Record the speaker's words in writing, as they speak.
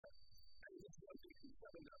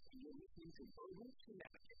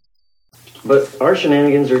But our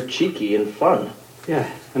shenanigans are cheeky and fun. Yeah,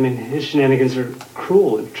 I mean, his shenanigans are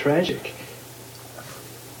cruel and tragic.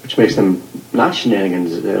 Which makes them not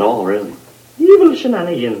shenanigans at all, really. Evil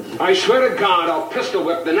shenanigans. I swear to God, I'll pistol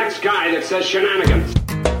whip the next guy that says shenanigans.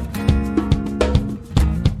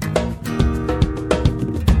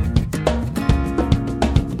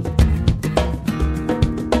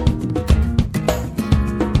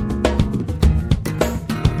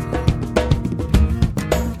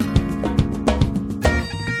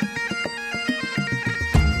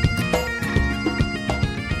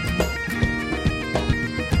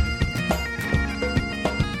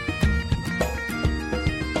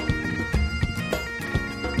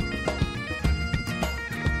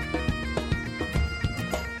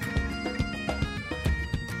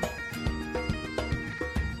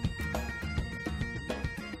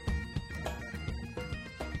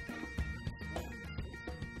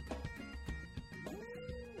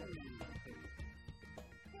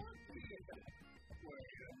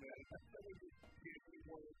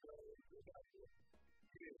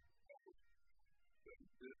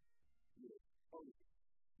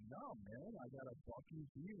 No, man, I got a Bucky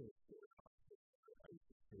deal. I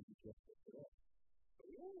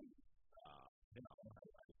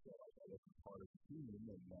feel like I wasn't part of the team,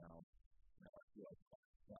 and now I feel like I'm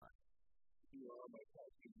not. You are my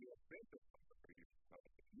Bucky. You're a fan of Bucky.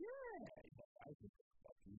 Yeah, I think it's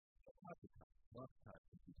Bucky. Lots of times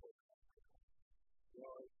people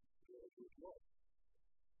well,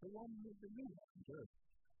 the one with the new one, sure.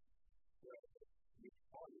 Yeah, it's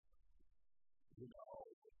funny. You know,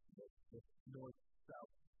 the north, south,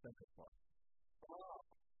 central part. Oh,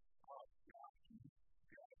 God.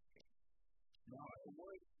 No, I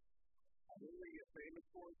was really famous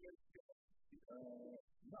for it.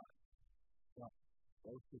 Not.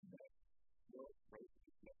 Roasted neck. No,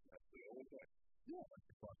 roasted neck. That's the old guy. Yeah, like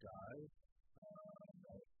the Buckeye.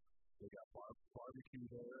 They got barbecue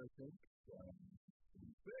there, I think.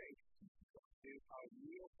 Big is a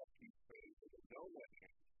real Bucky face with a donut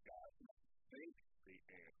guy. Think the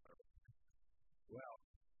answer. Well,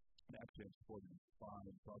 that's important to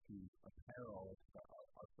find Bucky's apparel.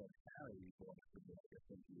 Our friend Harry wanted to know if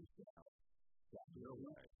he was down your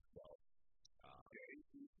way. So,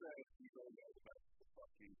 he said he don't know about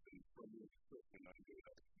Bucky's from the description I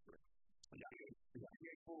did. Yeah. He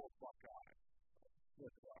ain't full of Buckeye.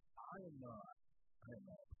 Listen, I am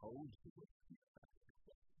not opposed to it.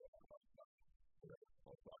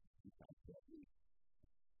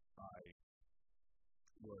 I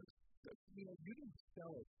was, you didn't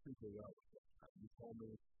sell it super well. You told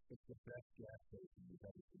me it's the best gas station you've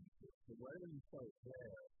ever been to. So why didn't you sell it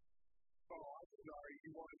there? Oh, I'm sorry.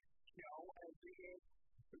 You want to sell everything?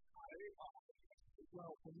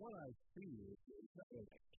 Well, from what I see, it's not like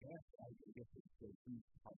a gas station. I guess it's a huge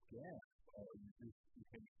pump gas. You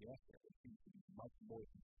can gas there. It seems to be much more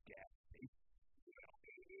than gas station. Well,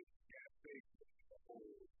 it is gas station. The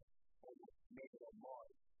whole negative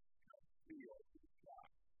mark.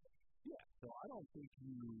 Yeah, so I don't think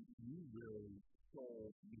you really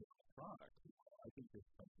sold the product. I think there's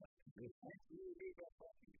something like this.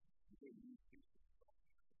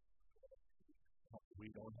 We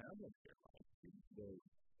don't have them here.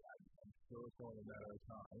 I'm sure it's only a matter of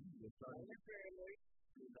time. You're starting your family.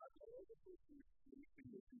 You're not going to do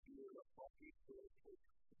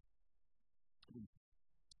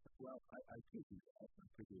well, I could do that.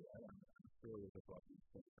 I'm sure with the Bucky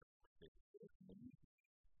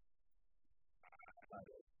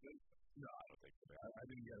no, I don't think so. I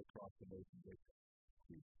didn't get across the motion with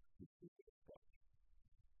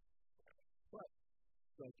but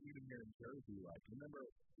like even here in Jersey, like remember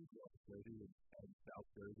Jersey and South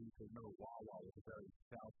Jersey, so remember Wawa was a very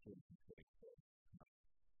South Jersey thing.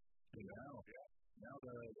 And now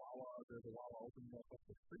there's a Wawa opening up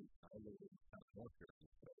the street. I live in North Jersey,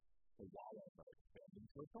 so the Wawa is expanding.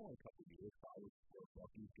 So it's only a couple of years, probably before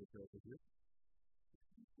Bucky's gets over here.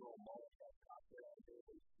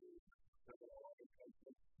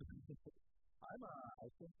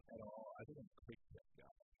 I think I'm a quick check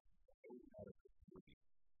guy.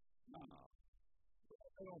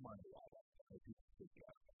 I don't mind a lot of that.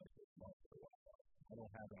 I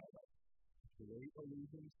don't have great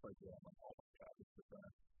illusions, but yeah, I'm all about that. It's the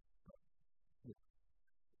best.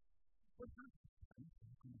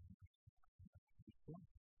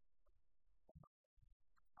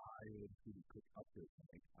 I would do a quick update.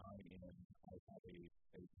 I have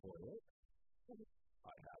a toilet.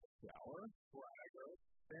 I have a shower,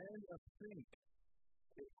 and a sink.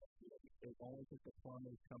 As long as the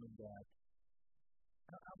plumber's coming back.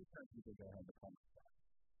 How many times do you think I have the plumber back?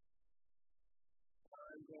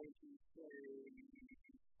 I'm going Spot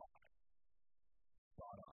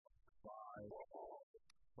on.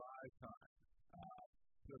 Five times.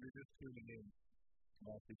 So if you're just tuning in,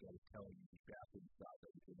 last week I was telling you the bathroom style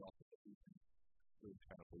that we can also move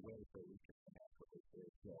kind of away so we can naturally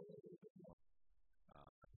go a little bit more.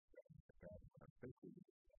 Basically,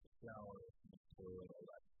 the shower, the toilet, all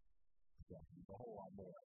that stuff. There's a whole lot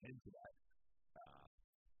more into that.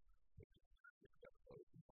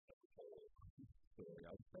 So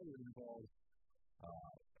I would say it involves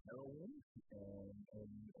heroin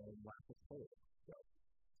and lack of soda. So,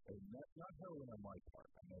 and not heroin on my part.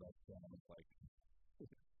 I know that sounds like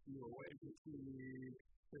you're way too sweet.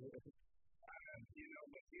 And,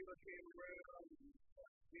 when Sheila came around,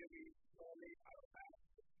 Jimmy told me, I don't have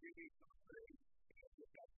to give me something.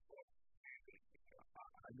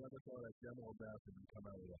 I never thought a demo bastard would come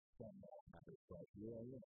out of that fentanyl. But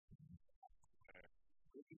yeah.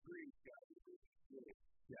 It's a dream, guys.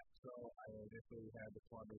 Yeah, so I initially had the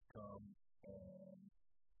plumbers come and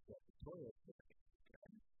set the toilet for me.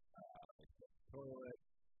 They set the toilet.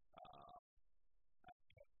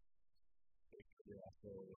 They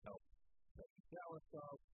also helped set the shower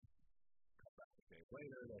stuff. Come back a day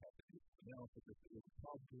later, they had to do something else with the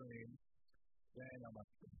pump drain. Then I'm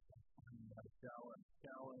like, I have a shower, I'm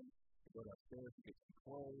showering. I go downstairs to get some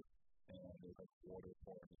clothes, and there's like water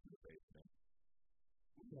pouring into the basement.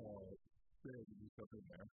 So, there's stuff in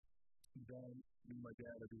there. And then me and my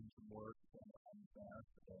dad are doing some work on the bath,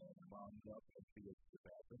 and mom's up and she gets to the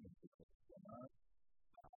bathroom and she's like, what's going on?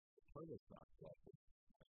 The toilet's not flushing.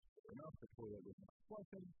 Sure enough, the toilet was not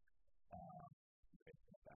flushing. They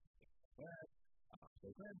come back and get the bed. So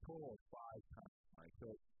grand total of 5 times. Right? So,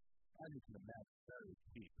 as you can imagine, very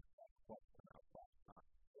cheap. That flushing out 5 times.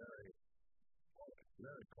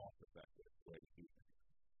 Very cost effective way to do things.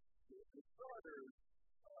 The starters,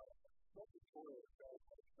 what the toilet does,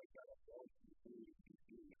 like that,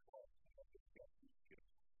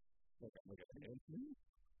 like a fancy?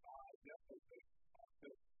 Definitely.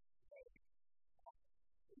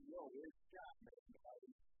 No, it's got me.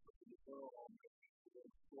 The girl on the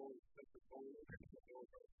floor, set the toilet, and the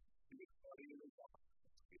over. He was funny in his box.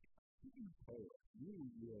 You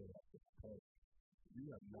really have to pay.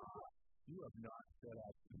 You have not set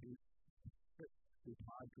up the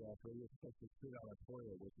podcast where you're supposed to sit on a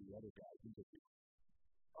toilet with the other guys.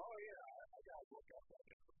 Oh, yeah, I got to look up that.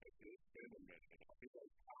 It's been a minute. It's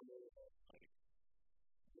like,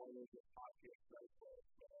 one of the podcast sites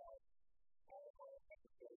that all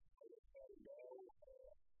episodes of the show,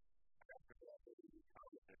 after that, they do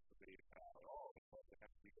comments about all of us that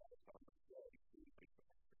have to be guys on the show.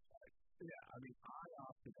 Yeah, I mean, I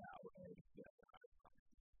opted out and said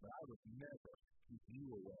but I would never keep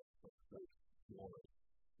you away from such stories.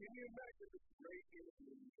 Can you imagine the great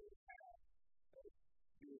interview you would have?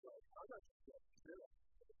 You were like, I'm not just going to sit up.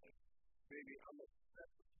 Maybe I'm a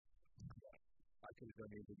professor. I could have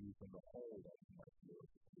done interviews from the whole of my field.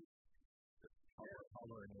 I'll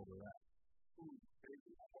learn over that.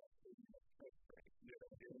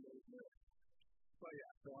 But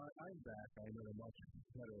yeah, so I'm back. I'm in a much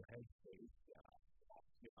better headspace.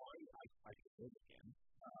 I can live again.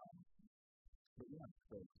 But yeah,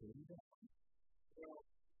 so what do you got? Well,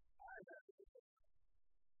 I had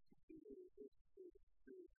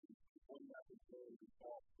one that was very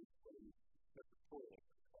involved with the toilet.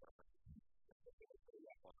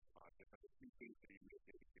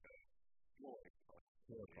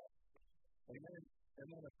 And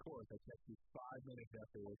then, of course, I checked you 5 minutes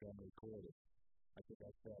after we were done recording. I think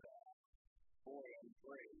I said, boy, I'm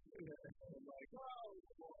great. I'm like, oh,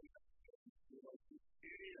 boy, you're like, you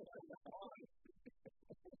idiot, I'm on.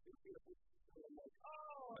 I'm like,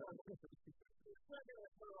 oh, the second I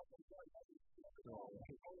put off, I'm like,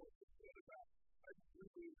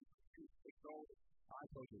 I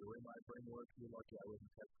told you, the way my brain works, you're lucky I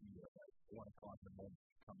wasn't texting you at like 1 o'clock in the morning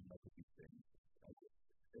coming up with these things.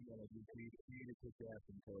 And then I just need to kick ass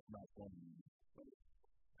until it's not funny.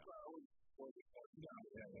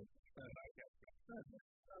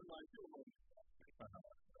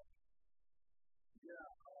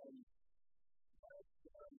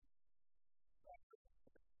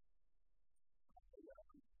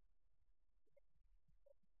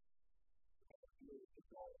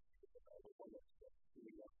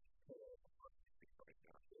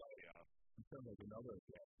 It sounds like another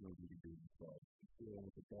movie to do, but dealing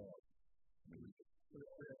with the dog.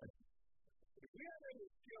 If we had any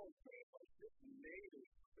skills, man, like this native,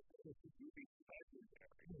 you'd be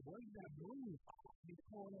legendary. What is that movie? He's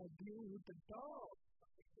calling out dealing with the dog.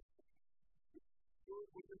 We'll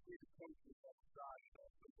just need to come to the other side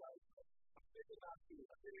of the guy. I'm thinking not to.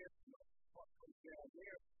 I think it's down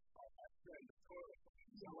there.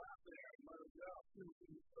 out there,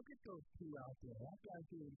 look at those two out there. That guy's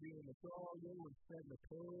doing the dog, they were setting the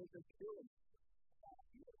pose, they're killing it.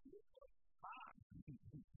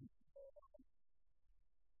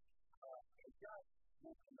 I got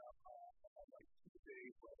woken up like 2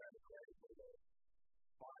 days where I had a credit for the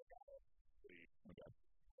 5 hours sleep. Okay.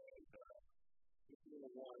 And this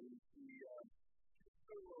little one, she's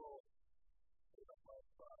a little,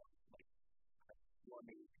 like,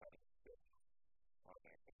 running kind of stuff on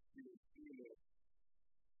there. She was doing it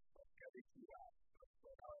like every 2 hours.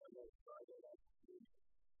 But I was trying to like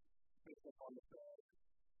pick up on the bed,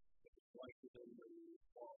 like it in the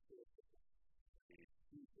wall,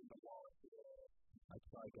 in the wall. I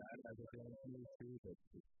tried that as a thing too, but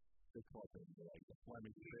it's fucking like the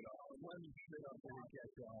Fleming spit up. Fleming spit up didn't get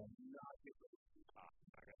not get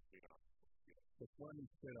I got spit up. The Fleming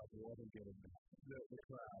spit up wasn't getting the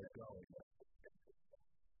crowd going.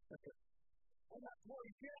 I'm not poor,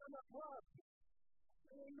 you can't, I'm not poor.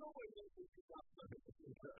 There ain't no way that we can stop Fleming.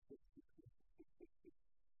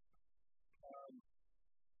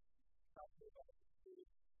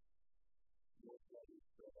 More Fleming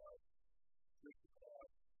spit up. 6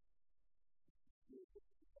 o'clock.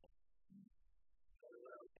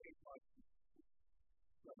 Around 8 o'clock.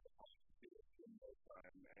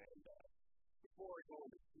 And before I go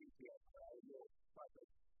into detail, I will try to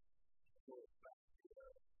go back to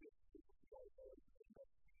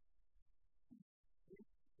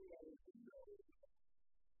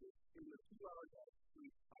in the 2 hours of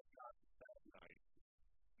sleep I got that night,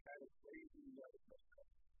 I had a crazy night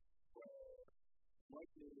where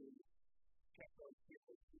lightning kept on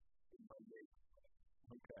hitting in my neighborhood.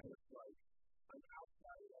 Okay. It's like, I'm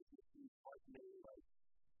outside, I can see lightning, like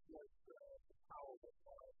the power of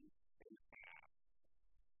in half.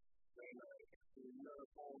 Then I see another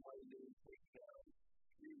ball lightning take down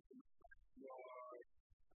trees in the backyard,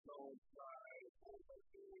 go inside, ball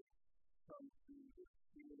lightning comes to the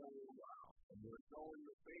ceiling, and we're going to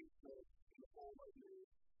the basement, and the ball lightning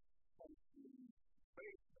comes to the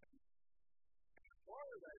basement. And part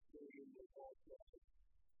of that thing was also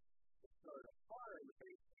to start a fire in the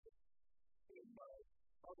basement, and my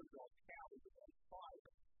other dog Callie was on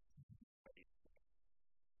fire.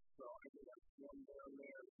 So I ended up going down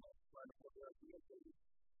there and trying to put that in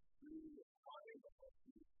really fire.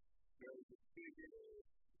 There was a big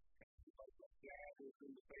like my dad was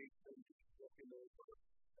in the basement looking over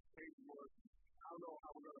paperwork. I don't know how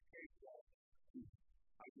we're going to pay for all this.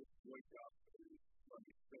 I just wake up and let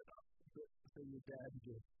me sit up. So your dad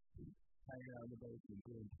just hanging out in the basement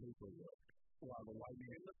doing paperwork while the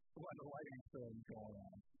lighting film's going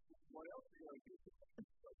on. What else are you going to do? I'm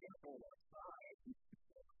going to go outside.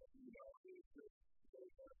 You know, it's just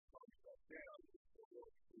down.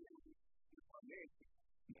 It's my name.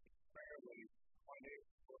 Apparently, my name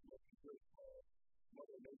was looking good.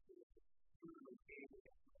 Mother Nature was really able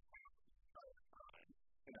to time.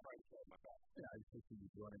 And I tried to tell my back. Yeah, I just see you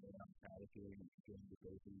running around panicking and getting the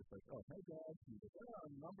basement. It's like, oh, hey guys. He's like, oh,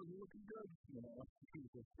 the numbers are looking good. You know,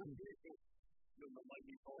 then the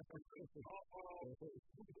lightning bolts are good.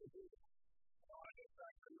 I get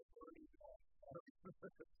back in the burning car.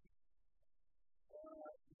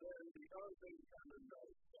 Then the other thing you kind of know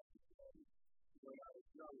when I was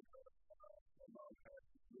younger, my mom had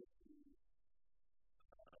to give me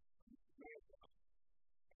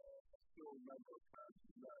I still remember kind of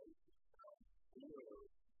night.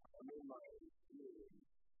 I'm in my room.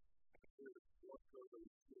 There's one other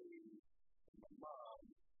scene and my mom,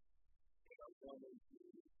 and I'm going into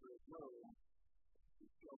the room.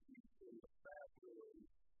 She's jumping in the bathroom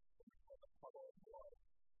and a puddle of blood.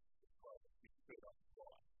 She spit up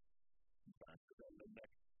blood. Faster than the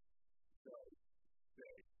next day.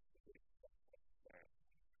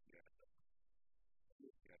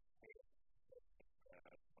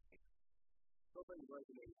 Something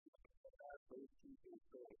resonates with that. Those two things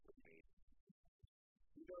go for me.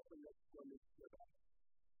 He doesn't let me sit up.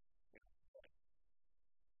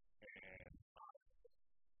 And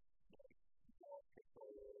walk the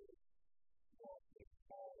photos, walk the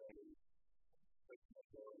falling, fix my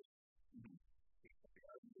clothes. The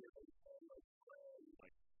idea of like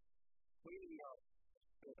cleaning up,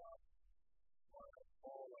 sit up,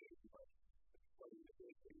 falling, like putting the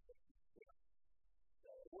good things in.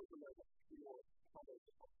 It wasn't like a pure public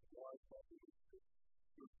life, but it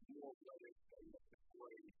was more like a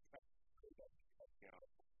great texture that coming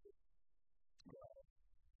out. So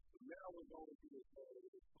now we're going through this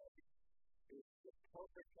mode. It's the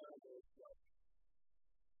perfect kind of like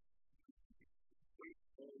wait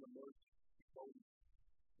for an emergency moment.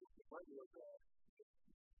 It's the regular guy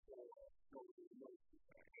or no emergency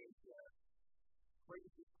and that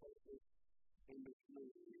crazy culture in this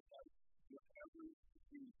movie is that every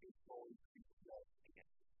scene is going to be wrong again.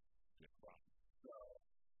 So,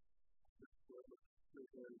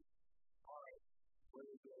 alright, we're going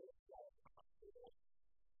to go to the hospital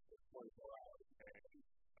for 24 hours. And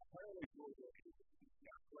apparently, Georgia is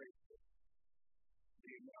not crazy.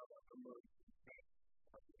 The amount of emergency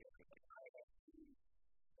that I have to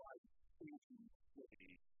like into the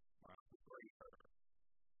great her.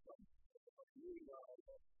 We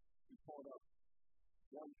pulled up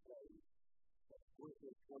one place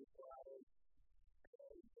within 24 hours,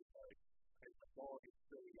 and it's like, and the dog is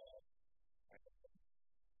sitting up, and it's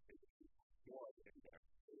one in there.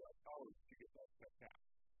 So like, oh, she gets that checked out.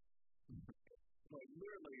 Like,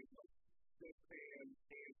 literally, like, this man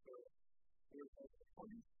answer, there's like, oh,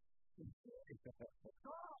 you I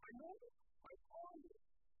know it. I found it.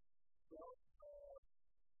 So,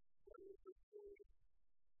 what is this story?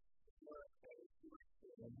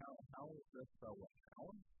 And how is this spelled? What? How?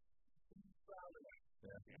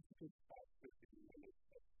 Yeah. It's about 15 minutes.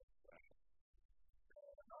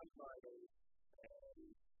 I'm driving, and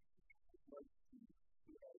once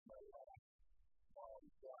you have my lap while I'm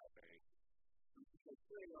driving, I'm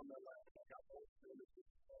sitting on my lap, I got both finishes,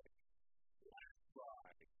 last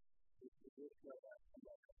ride, which is this way, I'm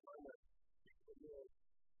like, I'm trying to keep the real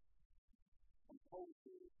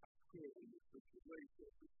composure in the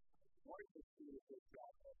situation. Right as soon as it got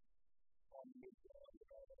on me,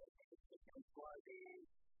 I'm driving,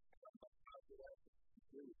 and I'm like, how did I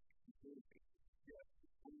do it? Yes,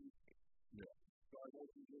 yeah. So I went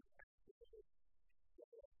to this accident.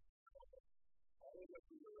 I went up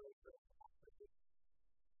to the hospital.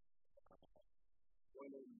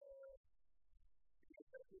 Went in there.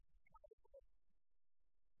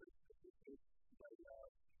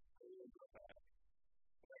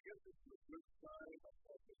 I guess it's the good side. I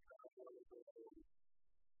thought this kind of one of those.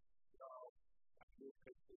 No, I just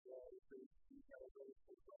hit the wall. You gotta go to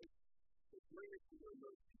the right. The greatest of the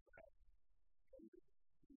emergency pack. And the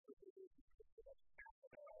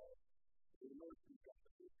emergency pack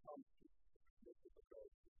will come to the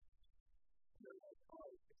ghost. And they're like, oh,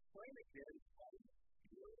 explain again.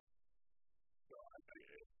 So I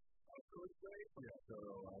did. I could say, yeah, so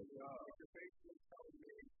you're basically telling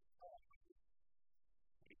me, oh,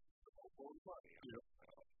 money. Yeah.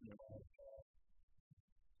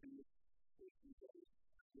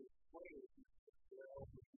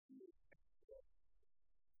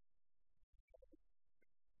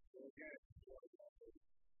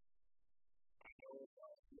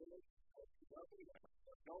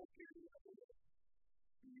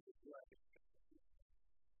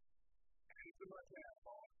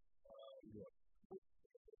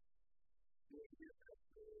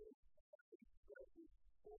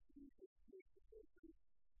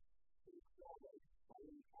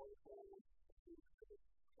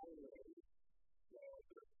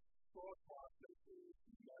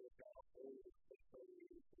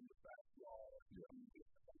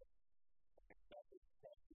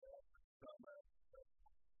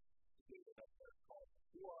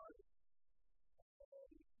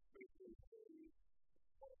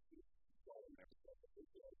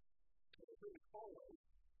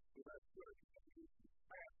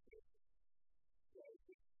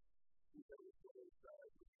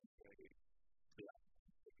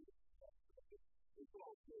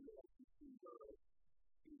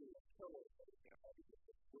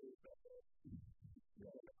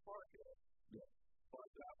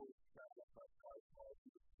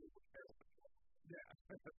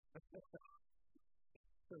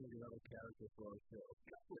 Another character for our show.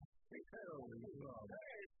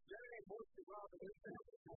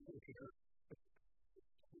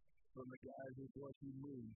 From the guys who brought you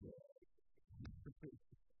moves.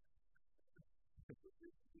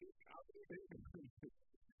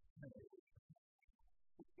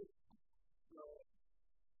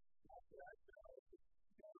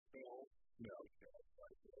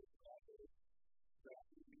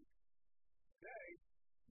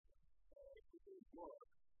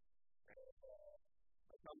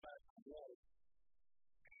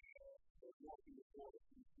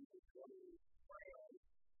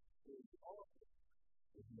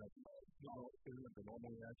 Isn't it the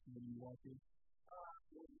normal reaction when you walk in?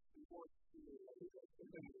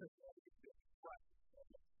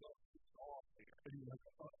 And you're like,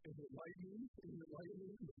 is it lightning? Is it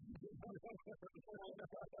lightning?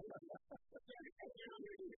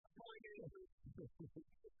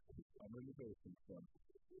 I'm in the basement, son.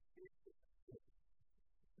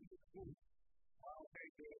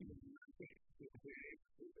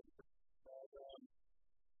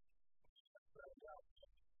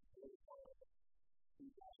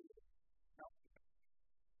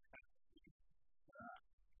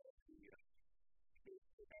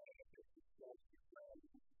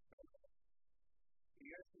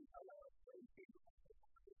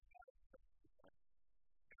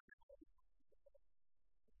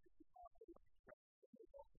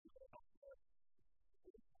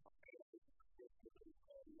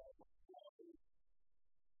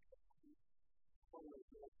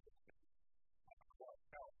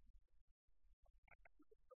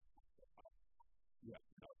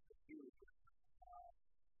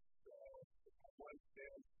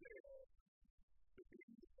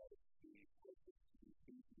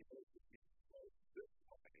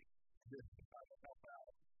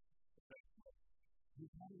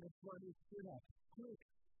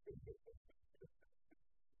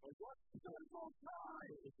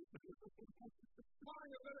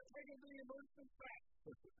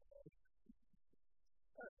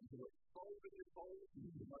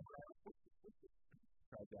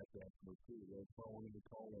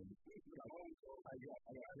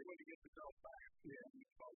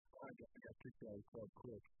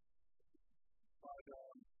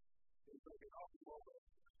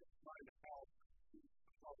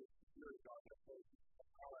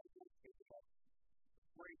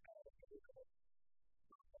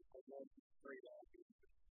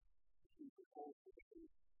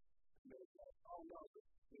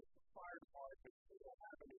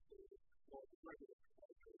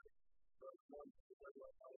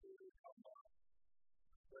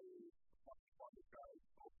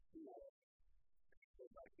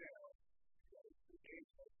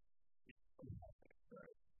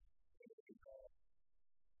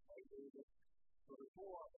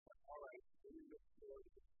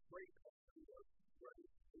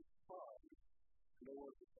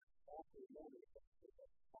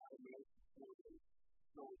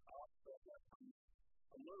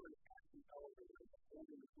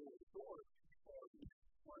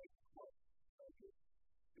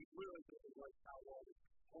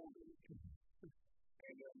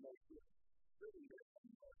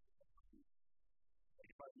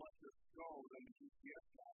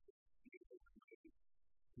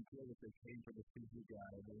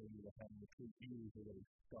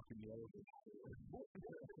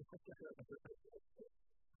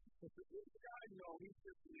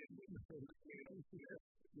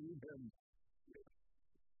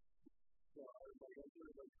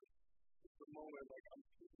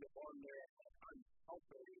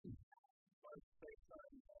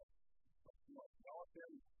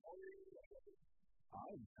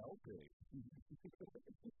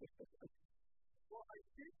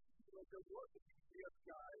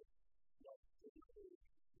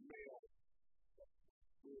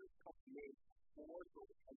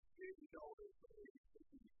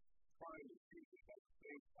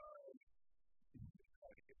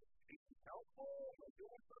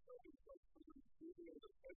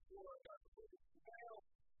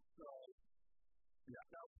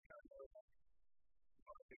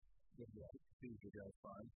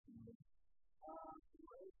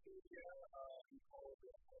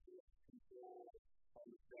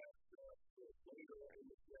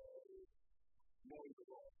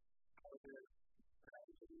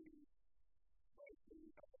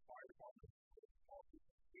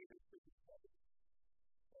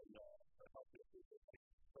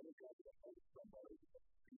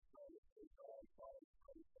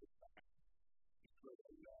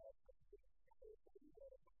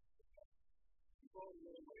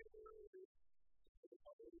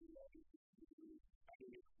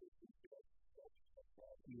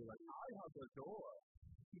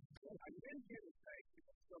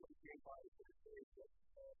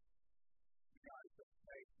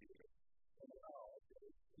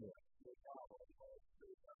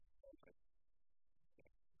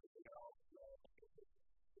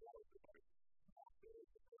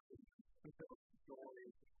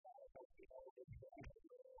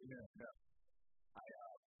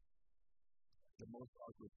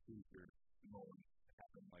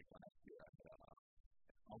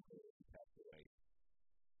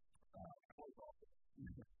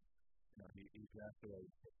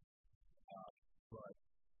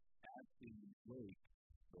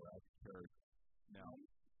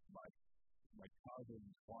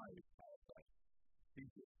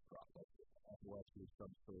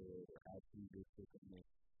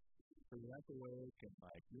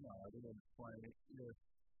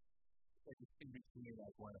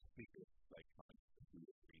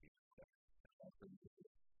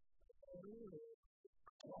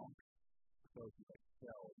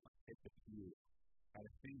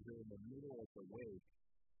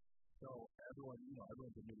 So everyone's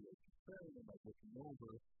immediately concerned and like looking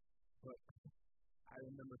over, but I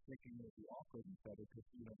remember thinking it would be awkward and stuff because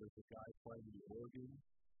there's a guy playing the organ,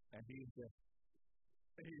 and he's just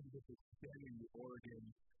extending the organ,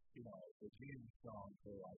 the Jesus song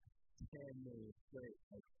for like 10 minutes straight,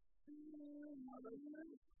 like.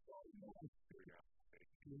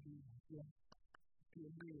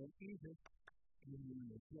 Give me an easy, give me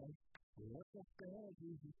a play. What's up there,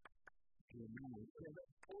 Jesus? Give me a play.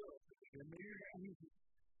 Give me an easy.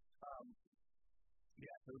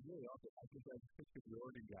 Yeah, so it was really awesome. I think I pictured the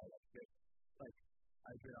organ guy like this. Like,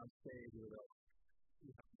 I've been on stage with a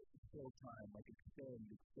full time, like extend,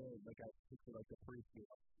 like I picture like a priest, keep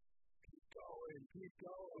going.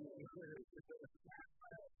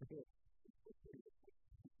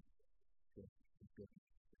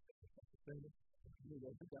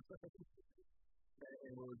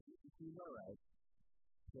 And we're doing all right.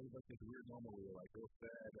 So it was like this weird moment where we're like, real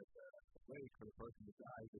sad at the wake for the person to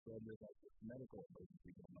die, but then there's like this medical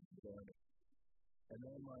emergency going on there. And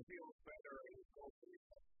then like, feels better and it's okay.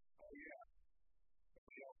 Oh yeah.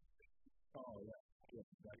 Oh yeah. Yeah,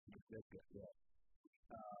 that's ridiculous, yeah.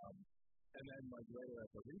 And then like later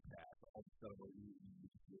at the recap, all of a sudden you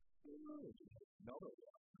just get another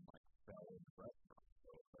one and like fell in the restaurant.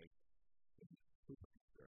 So it's like super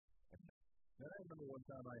concerned. Then I remember one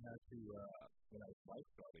time I had to, when I was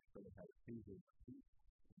lifeguarding, so I had a season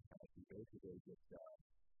I had to basically just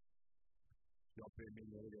jump in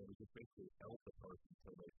immediately and we just basically help the person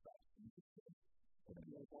until they stop seizing. And then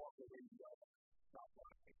it was also when you stop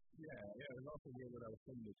laughing. Yeah, it was also weird when I was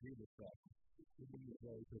singing the Jesus stuff. So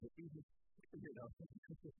the Jesus, yeah.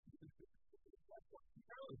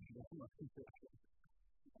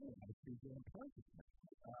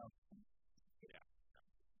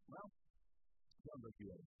 Well, sounds like you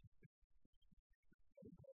had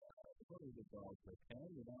what is it called? The can,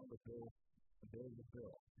 the bill, the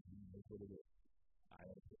bill. That's what it is. I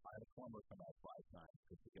had a plumber come out 5 times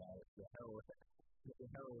because the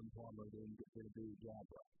heroin plumber didn't do his job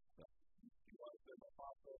right. So, he was in the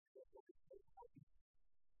hospital.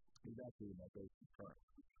 He's actually my basic term.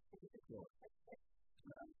 So,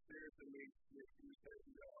 seriously,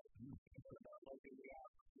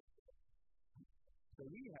 so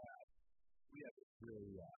we have this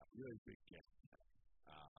really big guest tonight.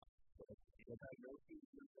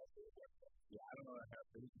 Yeah, I don't know how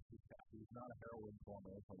he's not a heroin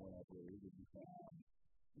plumber, someone I believe.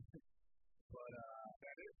 But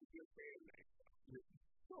that is a good band name.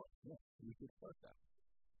 Sure, yeah, you should start that.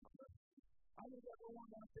 I was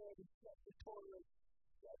everyone out there to check the toilet.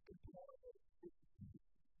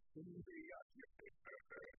 When you say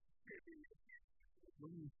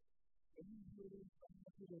when you really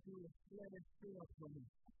do a planet field for me.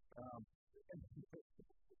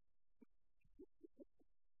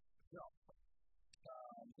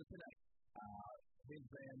 So tonight, his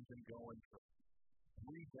band's been going for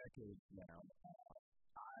 3 decades now.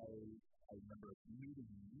 I remember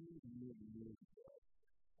meeting years ago,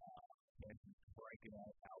 and breaking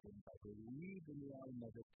out albums. I believe in the album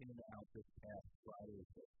that just came out this past Friday,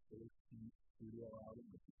 the 13th studio album,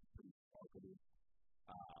 which is pretty remarkable.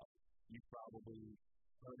 You probably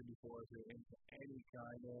heard it before if you're into any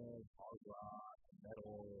kind of hard rock,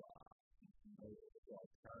 metal,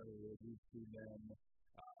 alternative. You've seen them.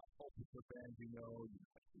 For fans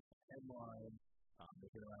Headline.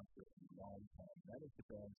 They've been around for a long time. That is the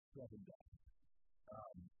band Sevendust.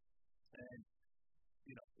 And,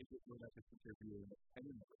 if it were not just interviewing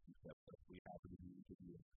any of the episodes, we happen to be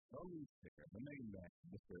interviewing the lead singer, the main man,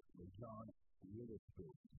 Mr. Lajon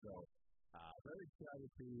Witherspoon. So, very excited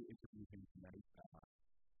to interview him tonight.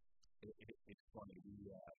 It's funny. We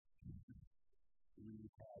had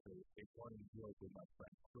a funny joke with my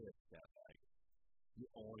friend Chris that, the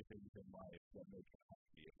only things in life that make him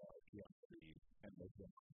happy about GMC and make him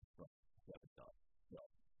from Sevendust. So,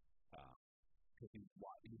 because he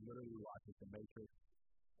literally watches The Matrix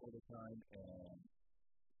all the time, and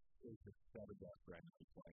it's just Sevendust brand new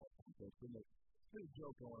playing with him. So it's been a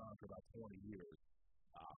joke going on for about 20 years.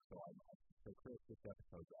 So Chris, this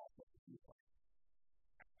episode's awesome to see.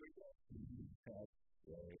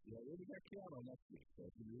 Yeah, we'll be back here on next week. So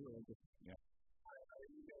if you're really interested,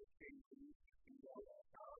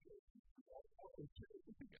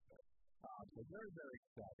 so very, very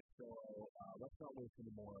excited. So let's not waste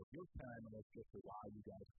any more of your time, and let's get to why you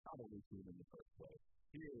guys probably tuned in the first place.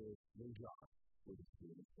 Here is Lajon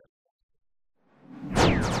Witherspoon.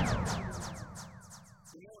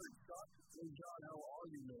 Good morning, Scott. Lajon, how are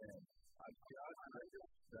you, man? I'm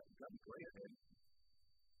great, man.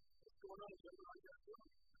 What's going on, Jim?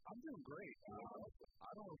 I'm doing great.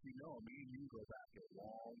 I don't know if you know, me and you go back a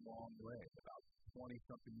long, long way. About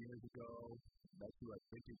 20-something years ago, met you at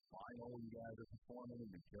Vintage Vinyl. You guys are performing in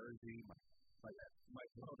New Jersey. My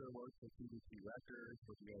brother works for CBC Records,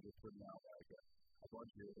 but you guys are putting out a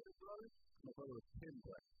bunch of your brothers. My brother was Tim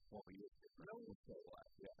Black. Well, he is. No one so black.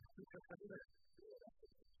 Yeah.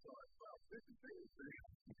 Sorry. Well, this is serious.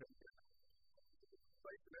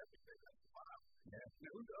 Place and everything. That's wow. Yeah.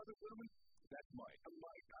 Now, who's the other gentleman? That's Mike. I'm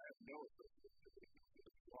Mike. I have no association.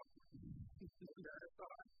 That's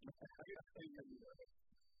fine.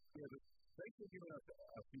 Thanks for giving us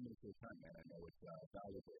a few minutes of your time, man. I know it's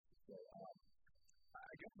valuable. So,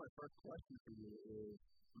 I guess my first question for you is,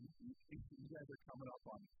 you guys are coming up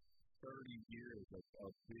on 30 years of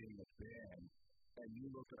being a band, and you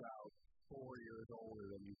look about 4 years older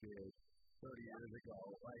than you did 30 years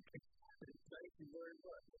ago. Like, thank you very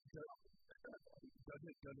much. Does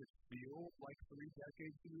it feel like 3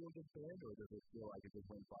 decades to you as a band, or does it feel like it just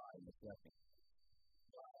went by in a second?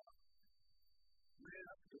 Man,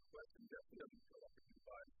 that's a good question. Definitely doesn't feel like it went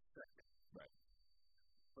by in a second. Right.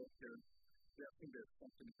 But there's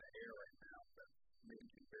something in the air right now that made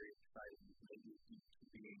me very excited. Maybe it's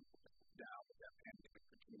being down with that pandemic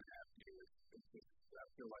for 2.5 years. I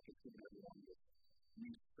feel like it's giving everyone this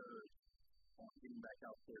new surge on getting back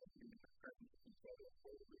out there and being in the presence of each other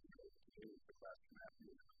for what we've been able to do for the last 2.5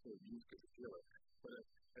 years. So used to feel it. But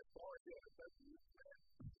as far as the other stuff,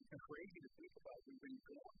 it's crazy to think about. We've been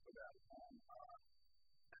going for that long.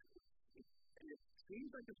 And it seems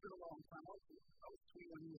like it's been a long time. I was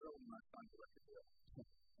 21 years old when I signed the record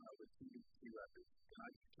deal with CBC Records, and I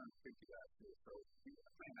just turned 50 last year. So,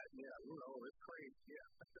 man, we're old. It's crazy. Yeah.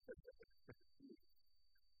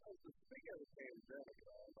 The big other thing is that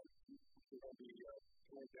we're going to be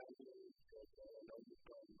going down to the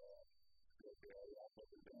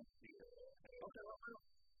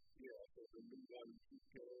so the new one,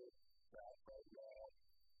 Truthkiller, that right now.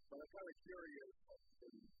 But I'm kind of curious,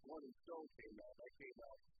 when One and Stone came out, that came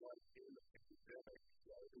out right in the pandemic.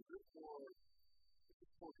 Is this more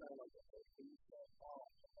kind of like a piece of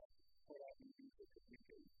what I can do so that we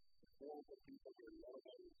can perform for people who are young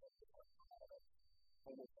and something like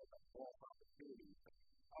almost like a false opportunity?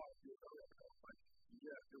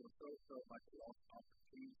 Yes, it was so like a lost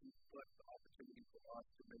opportunity, but the opportunity for us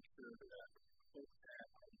to make sure that folks had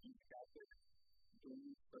youth out there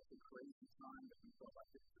doing such a crazy time that we felt like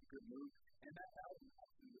it was a good move. And that album,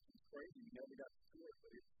 which was crazy, we never got to do it, but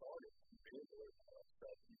it started in February of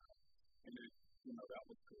stuff, and then, that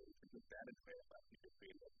was cool to get that in place. I think it's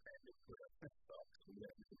being a pandemic for us. So,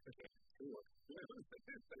 yeah, sure.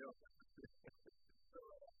 So,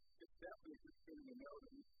 it's definitely a good feeling to know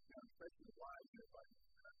that we, especially the lives, it's like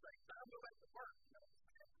time to let it work. So,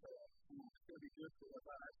 it's going to be good for us.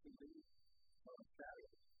 I actually leave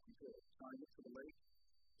Saturday. We could sign up to the lake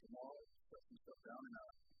tomorrow, set some stuff down, and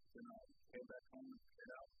then head back home and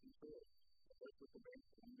head out some tours. Work with the band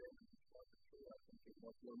for 1 day and start the tour. I think it's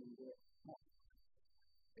much more than that.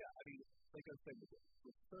 Yeah, I mean, like I said,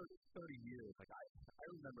 with 30 years, like I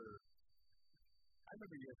remember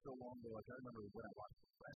years so long ago, like I remember when I watched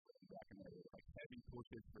wrestling back in the day, like heavy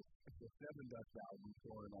pushes for the Sevendust album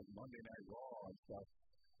touring like Monday Night Raw and stuff.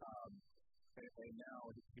 And now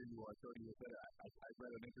here you are 30 years later. I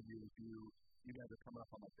read an interview with you. You guys are coming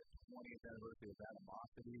up on like the 20th anniversary of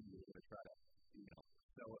Animosity. You were going to try to,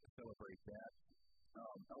 celebrate that.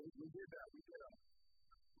 We did that. We did a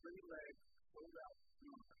 3-leg sold out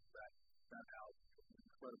that album. It was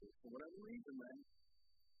incredible. For whatever reason, man,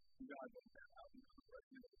 you guys on that album.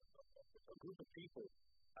 A group of people,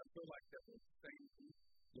 I feel like that was the same group,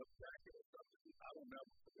 look back at it, I don't know,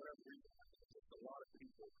 for whatever reason, just a lot of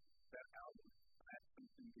people, that album had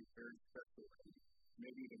something to be very special.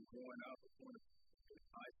 Maybe even growing up, going to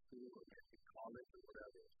high school or maybe college or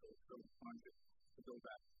whatever, so it's so fun to go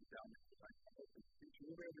back down there. Like,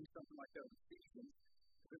 we'll be able to do something like that with Stephen.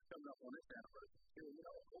 This coming up on this anniversary, too.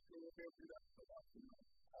 Hopefully we'll be able to do that for us.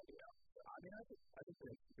 I mean, I think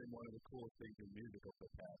it's been one of the coolest things in music over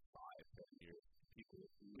the past 5-10 years. People,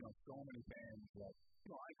 so many bands that,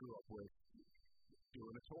 I grew up with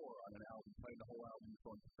doing a tour on an album, playing the whole album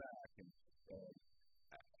front to back. And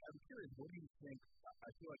I'm curious, what do you think? I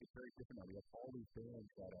feel like it's very different now. We have all these bands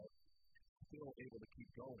that are still able to keep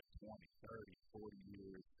going 20, 30, 40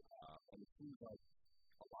 years. And it seems like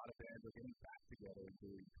a lot of bands are getting back together and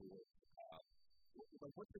doing tours.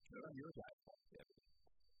 What's the key on your guys' longevity?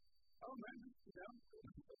 Oh, man,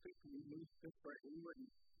 I think we lose this right. We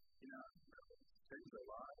wouldn't, change our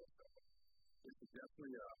lives. It's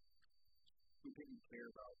definitely, we didn't care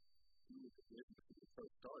about who was the business when we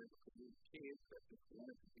first started because we were kids that just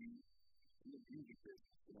wanted to be in the music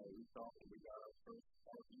business. We thought when we got our first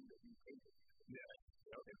RV that we hated. Yeah.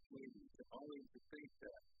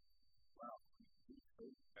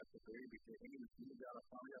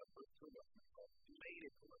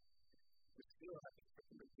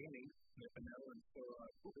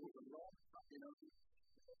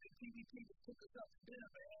 TVT just took us out to dinner,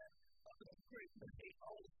 man. That's great. We ate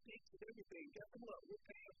all the steaks and everything. Guess what? We're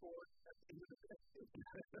paying for it. That's the end of the day.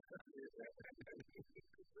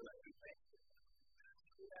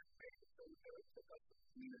 So it took us a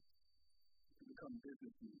few minutes to become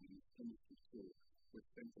business meetings in the school, which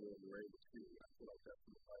thankfully we were able to do. I feel like that's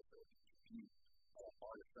the advice that you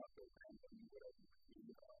artists out there can do whatever you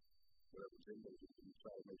do, whatever's in there, you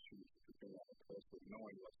try to make sure you keep your finger on the pulse, but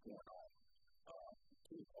knowing what's going on.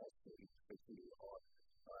 Is also particularly hard.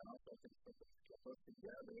 And also, I think something to keep us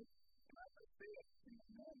together. And I say that in the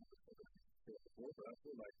moment, before, but I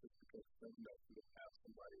feel like just because Sevendust should have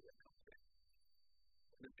somebody that comes in.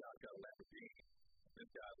 This guy's got a Lamborghini. This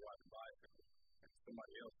guy's riding bicycle. And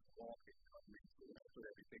somebody else is walking. So we put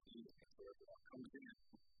everything in. So everyone comes in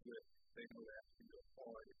with, they know they have to do a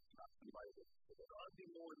part. It's not somebody that's I'll do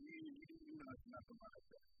more than you, you know, it's nothing like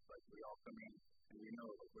that. Like, we all come in and we know,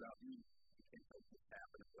 like, without you, we can't make this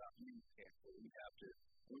happen. Without you, we can't. So we have to,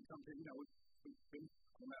 when we come to, you know, we've been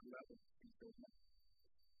on that level.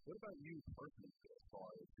 What about you personally, as far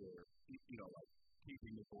as your, you know, like,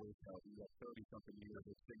 keeping your voice healthy? You got 30-something years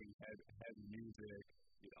of singing heavy music,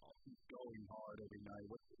 you know, going hard every night.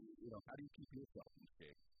 You know, how do you keep yourself in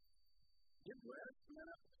shape? Get rest,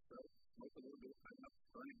 man. So, smoke a little bit,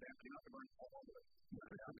 burn it down. You don't have to burn it all the way.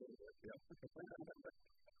 Burn it down a little bit, yeah.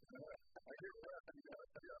 I get rest, you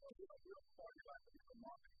know, real party life in the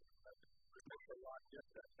morning. It makes a lot just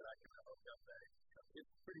that I can hook up that.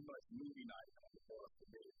 It's pretty much movie night for us to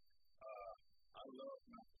do. I love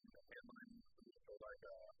headlining. So, like,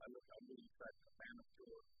 I'm really excited to Mammoth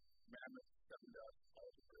Tour. Mammoth, Sevendust,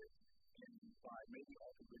 Alter Bridge, and by maybe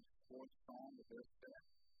Alter Bridge's fourth song with their set.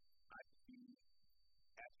 I see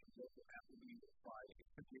after local Applebee's on Friday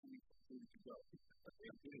to give me some food to go.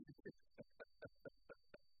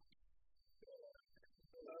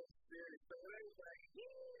 So that's serious. So it ain't like, you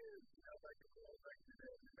know, like a little back to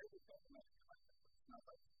that. Maybe something like that. It's not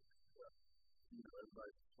like, you know,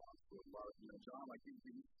 everybody's responsible. A lot of, you know, John, like, he's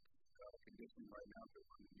in condition right now to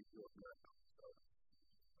run the New York Marathon. So,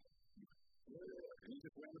 and he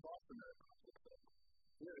just ran the Boston Marathon.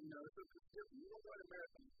 Yeah, you know, you don't run a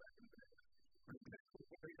marathon back in the day.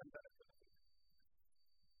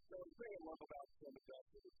 So the thing I love about Sevendust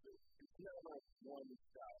is it's never like one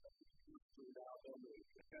style. It's straight out on the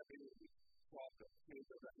heavy process.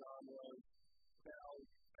 That John was. Now,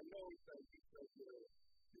 I know he says you're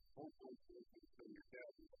vocal and your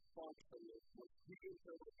dad is a function. What he is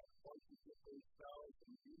over at function with those styles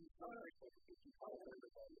and you like what you call it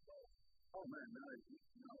about the ball. Oh man,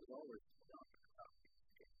 you know, it's always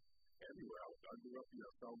everywhere. I grew up here,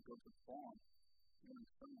 so I would go to the farm. You know, in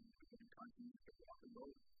the summer, every time you used to walk the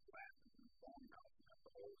road, flat in the farmhouse, you know,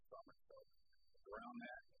 the whole summer. So around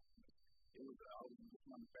that, it was, I was just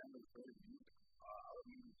my family was very music. I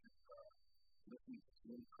remember just listening to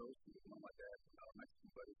Slim Croce with one of my dad's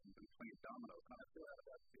Mexican buddies who'd been playing dominoes, and I still have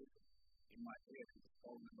that too. In my head, he was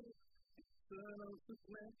calling me over. Son of the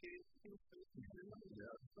blanket,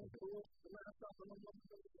 yeah, so cool. The last time I went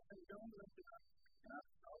to the dominoes, and I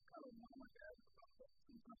was kind of one of my dad's about that.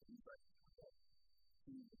 Sometimes he's like,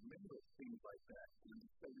 to remember things like that, and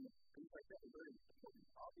things like that are very important.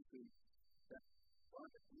 Obviously, that's one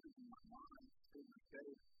of the things in my mind to this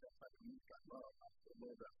day, that type of music I love. I still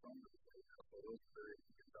love that song to this day. So those are very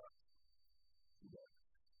good stuff.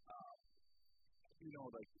 You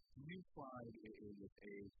know, like, do you find in this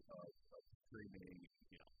age of streaming,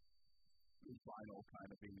 you know, vinyl kind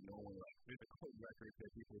of being the only, like, physical records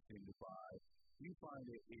that people seem to buy, do you find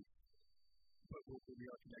but when we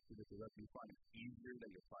are connected with the record, do you find it easier that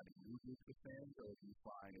you're finding new groups of fans, or do you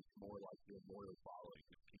find it's more like your loyal following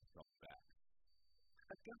just keeps coming back?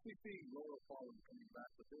 I definitely see loyal following coming back,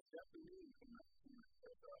 but there's definitely new ones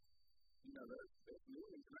coming back. You know, there's new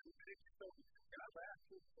ones, and I think so. And I've asked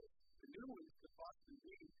the new ones to possibly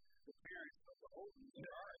be the parents of the old ones.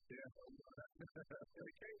 Yeah, all right, yeah.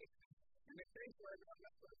 In the case where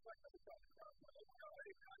that's what it's like I was talking about.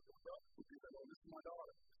 Hey, kind of brother, this is my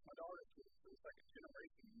daughter. My daughter's the second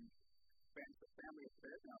generation. Fans the family of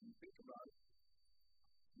there now. You think about it.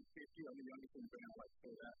 You can't see I'm the youngest in the band, I like to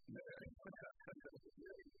say that.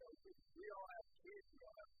 We all have kids, we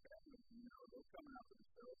all have families, you know, they're coming out to the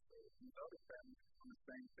show, so these other families on the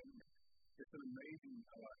same thing. It's an amazing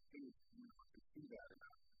thing, you know, to see that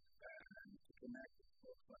and to connect with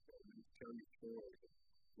folks like that and to tell your story.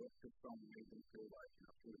 What's this song made them feel like, you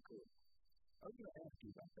know, it's really cool. I was going to ask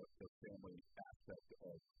you about the family aspect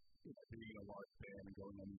of, you know, being a large band and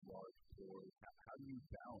going on these large tours. How do you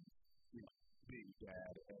balance, you know, being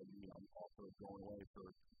dad and, you know, also going away for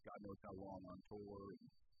God knows how long on tour?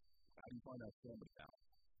 How do you find that family balance?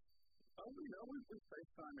 You know, we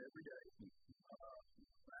FaceTime every day.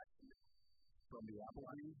 From the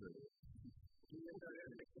Applebee's or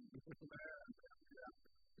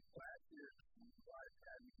last year, my wife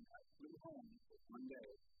had me. I flew home for one day.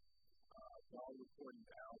 While recording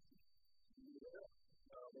the album,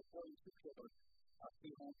 recording Truthkiller, I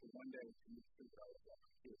flew home for one day to meet the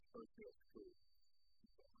his first day of school.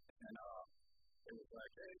 And it was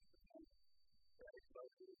like, hey,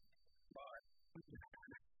 bye.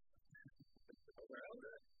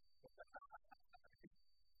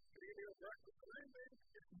 Well, breakfast today, man.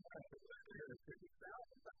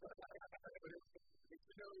 It's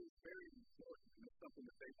very important. It's something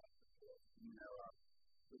that they want to do.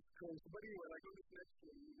 It's cool. But anyway, I go to this next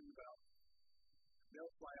year meeting about,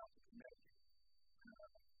 they'll fly out to Connecticut.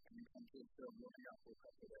 And you come to themselves going out for a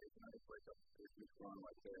couple of days, and I just wake up to Christmas run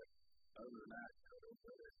right there. Other than that, that's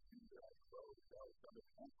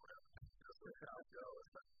how it goes.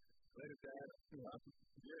 Later, Dad.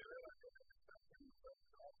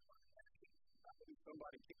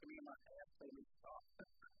 Somebody kicking me in my ass, telling me to stop.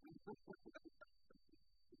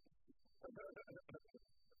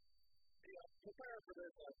 Prepare for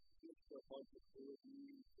this, just a bunch of cool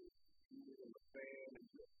news, in the fan, and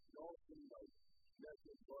just dolphins,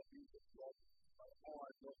 message buttons, just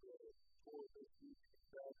hard, towards this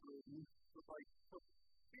bathroom. It's like,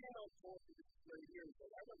 being on tour for this straight here,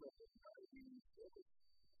 I remember this guy,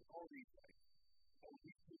 all these,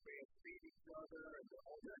 these two bands beat each other, and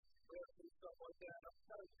all that stuff and stuff like that. I'm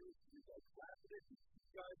kind of used to these, laughing.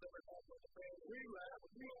 You guys ever have a band? We laugh.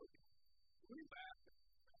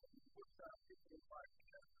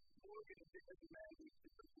 Morgan and Dick and Maggie,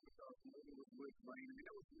 Morgan was with Rain. I mean,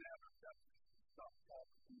 it was never that stuff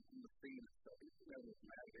in the scene and stuff. It never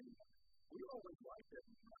mattered anymore. We always liked it.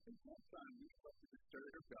 I think one time we went to the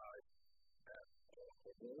Sturger guys at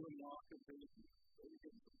Rolling Rock and they were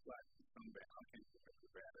getting some flack from some band. I can't remember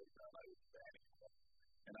the band. I was bad anymore.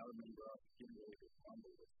 And I remember getting ready to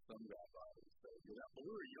rumble with some guy by it. So, we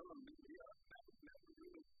were young. That was never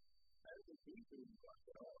really, that was a deep thing like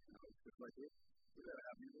that. It's just like this. We gotta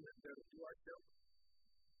have you there to do ourselves.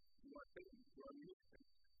 Do our thing. Do our music.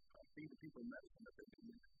 Feed the people medicine that they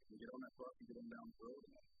need. We get on that bus and get them down the road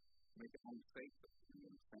and make it home safe.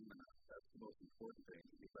 That's the most important thing.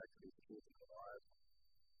 To get back to these kids in their lives.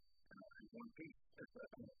 And one piece.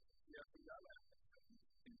 We got that.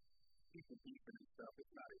 People beefing and stuff.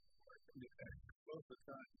 It's not even worth it. Most of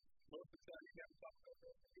the time, you have to talk about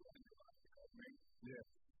that. Yeah.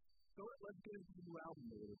 So let's get into the new album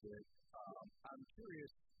a little bit. I'm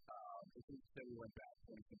curious, if we say we went back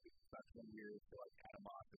 20 years to like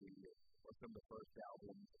Animosity or some of the first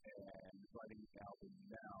albums and writing the album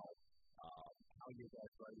now, how your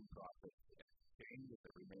guys' writing process changed? Does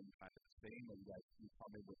it remain kind of the same? Or you guys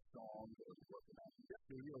come in with songs or working on the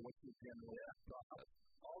studio? What's your general process?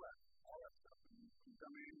 All that stuff. We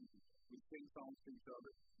come in, we sing songs to each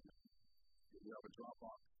other. We have a drop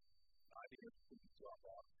off. Ideas to drop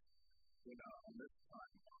off. On this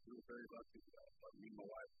time, we were very lucky. Me and my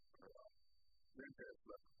wife, her grandparents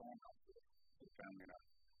left the farmhouse with the family and I.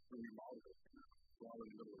 We remodeled it. We're all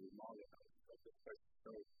in the middle of remodeling it. This place is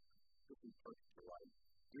so, this is perfect for life.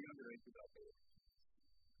 300 acres out there.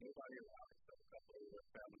 Nobody around except a couple of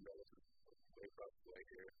family relatives way across the way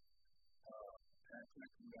here. And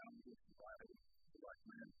connecting down to this society. We're like,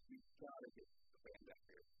 man, we gotta get the band out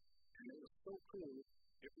here. And it was so cool.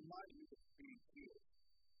 It reminded me of being here.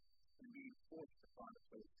 And being forced to find a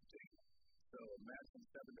place to sing. So imagine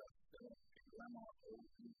Sevendust and Grandma's old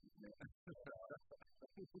music band.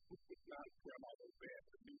 It's not Grandma's old band,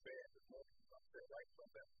 the new band is working up there, right from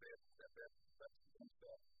that band, that's some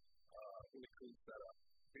stuff. Really cool setup.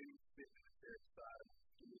 Benny sitting on the third side,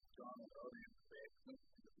 with John on the other end of the band,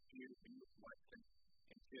 Clinton with the gear, he was like,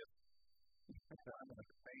 and just, I'm like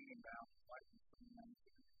the pain and bounce, like,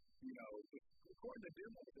 recording the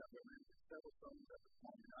demo that we were in, several songs at the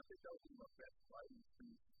time, and I think that was one of my best writing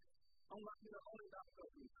scenes. Only not so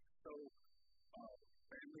good. So,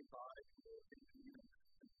 family vibe,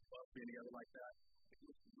 love being together like that.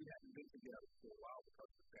 We hadn't been together for a while because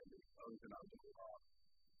of the family. Other than I was in Iraq.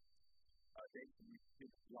 We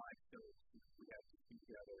did live shows. We had to be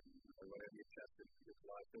together, or whatever you tested, we did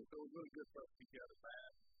live shows. So it was really good for us to be together,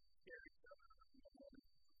 man. Scare each other.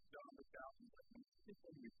 John was out, and just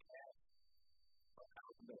when we can.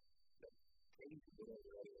 Out of the cage or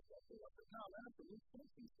whatever it is. No, man, it's a new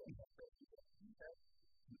place and stuff like that.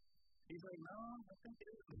 He's like, no, I think it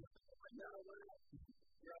is. I'm like, no,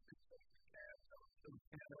 you're out there stuff with cats.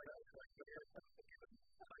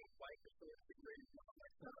 Like, bike or something, it's great. I'm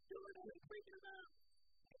like, no, do it, I'm freaking it out.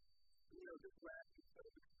 Just laughing, so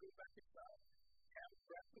we go back inside. Have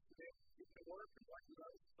breakfast today, get to work.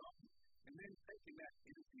 then taking that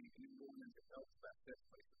energy and then going into Elspeth, that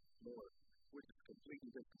place in Florida, which is a completely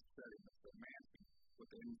different setting. It's the mansion with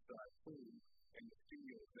the inside pool and the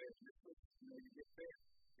studio there. And it's just, you get there,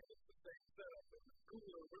 and it's the same setup. And the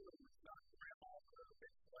studio really was not grandma or a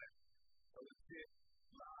big flat. So it's just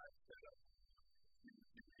live setup.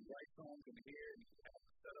 You write songs in here, and you have a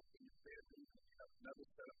setup in your bedroom, and you have another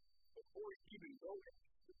setup. Before you even go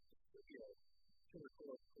into the studio to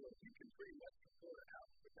record, you can pretty much record a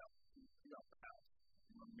house without the house.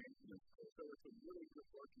 You know what I mean? So it's a really good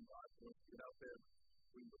working life for us to get out there.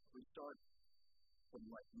 We start from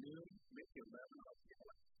like noon, maybe 11. I'll see how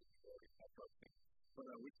like 6:40. But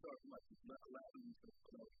we start from like 11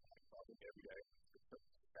 until probably every day.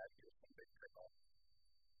 Back here, some big trip off.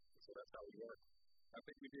 So that's how we work. I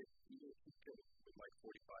think we did Truthkiller with like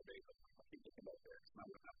 45 days. I keep looking up there. It's not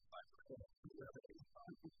what I'm applying for.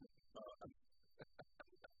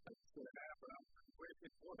 It's going to happen. I'm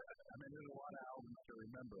waiting for that. I mean, there's a lot of albums to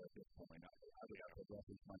remember at this point. I would have to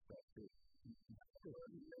reference myself too.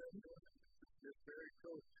 It's very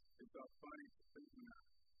cool. It's so funny to think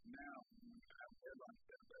now. I'm headlining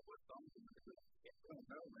that. What songs are you doing? I don't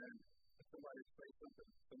know, man. Somebody say something.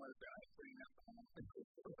 Somebody say, I ain't saying that song. I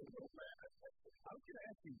was going to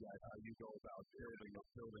ask you guys how you go about building a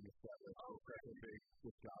set list. Oh, that's a big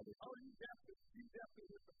job. Oh, you definitely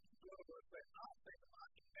with the people who say, I'll say the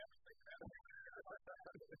line. You never say that.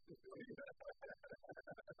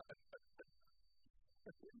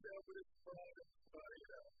 You know, but it's fun.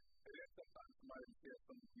 And then sometimes somebody says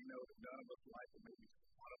something, that none of us like, or maybe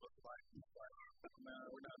one of us like. It's like, no,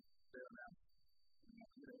 we're not there now.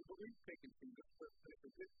 But we've taken things a flip. I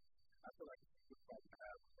feel like it's a good problem to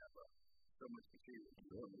have. We have so much material.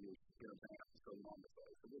 You know, after so long. So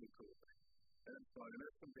it's a really cool thing. And it's fun. And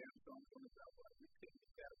there's some damn songs on this album. We couldn't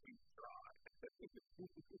get that if we tried.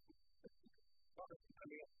 I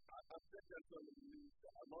mean, I think that's one of the news.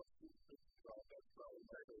 I love to talk about that so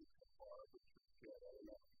far, which is good. I don't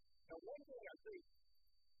know. Now, one thing I think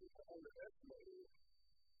people underestimate is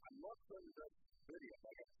I love Sevendust video.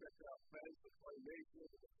 Like I checked it out, Friends with Claymation,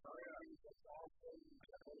 that's awesome. I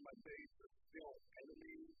got one of my dates with Still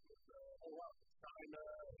Enemies, with China,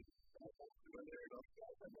 when they're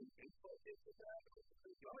into that.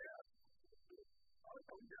 Oh, yeah. I was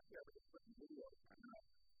hoping to have a video.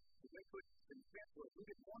 They put in example, we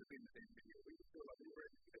didn't want to be in the same video. We just feel like we were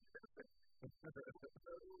ready to get it. So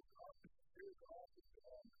it was awesome to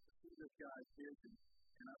see this guy's vision.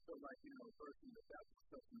 And I feel like, personally, that was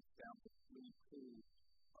such an astounding, really cool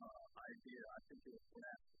idea. I think it was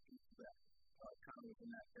perhaps a piece of that kind of in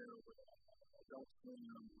that era with Adult Swim,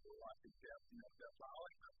 watching Jeff, that's why I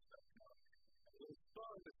like that stuff. It was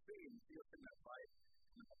fun to see and see us in that fight.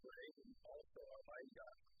 We're able to also, our lighting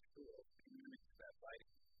guy, cool, community to that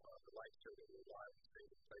lighting. The light show that we're live and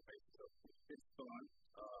able to play bass. So it's fun.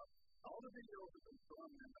 All the videos have been fun,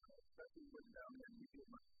 and especially when down there, we do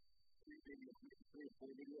like 3 or 4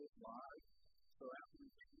 videos live. So after we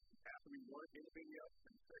work in the video,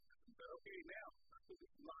 and say, okay, now, this is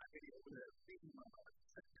live video over there.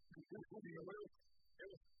 It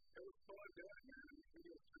was fun doing it, man. The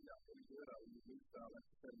videos turned out pretty good. We released, like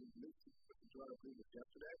I said, we released the Drug Release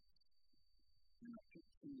yesterday. People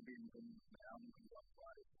seem to be in the album comes out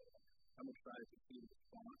Friday, so I'm excited to see the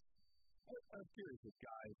response. I'm curious if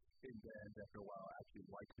guys in bands after a while actually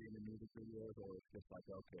like being in music videos, or it's just like,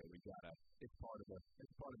 okay, it's part of the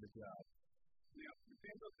job. Yeah, the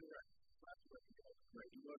band up there, last week was great.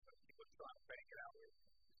 He was trying to bang it out with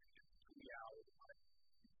 20 hours, like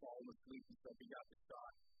falling asleep and stuff. He got the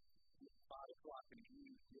shot. 5 o'clock in the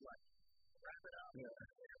evening, you're like, wrap it up. Yeah.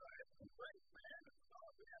 It's great, man. It's all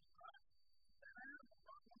we have time.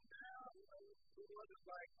 It wasn't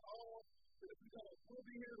like, we'll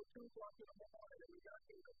be here till 2 o'clock in the morning, and we got to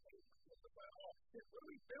do the thing. It's like, shit, what are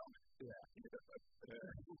we filming? Yeah.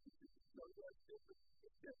 So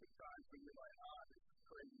it's different times when you're like, this is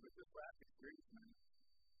crazy, but this rap experience, man,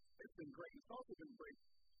 it's been great. It's also been great.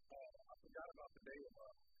 I forgot about the day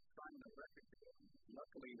of signing a record deal.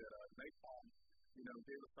 Luckily, that Napalm,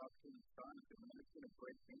 gave us opportunity to sign it, and it's been a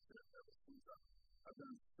great thing for us ever since. I've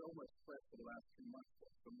done so much press for the last 2 months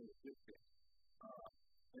for the logistics.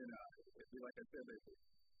 And like I said, there's 5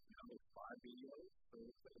 videos, so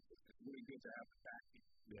it's really good to have the backing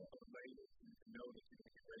of the labels and to know that you're going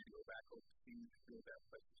to get ready to go back overseas and build that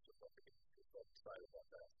relationship up again. I'm so excited about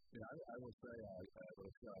that. Yeah, I will say,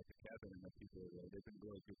 to Kevin and the people, they've been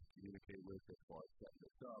really good to communicate with as far as setting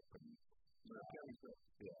this up. And,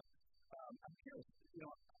 I'm curious,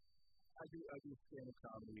 I do stand-up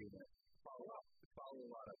comedy and follow a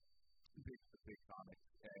lot of big comics,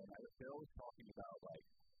 and they're always talking about, like,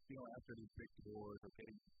 after these big tours are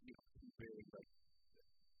getting, too big, like,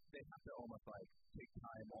 they have to almost, like, take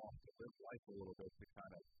time off to live life a little bit to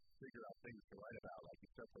kind of figure out things to write about. Like, you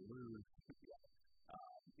start to lose,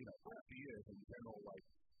 ideas in general, like,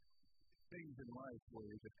 things in life where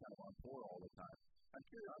you're just kind of on tour all the time. I'm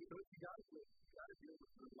curious, you got to deal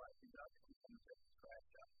with your life. You got to be someone that takes trash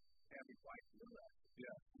out and be quite to do that.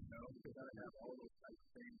 Yeah. You got to have all those types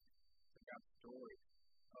of things. You got stories.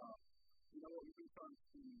 We've been trying to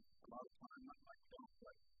see a lot of time, not myself,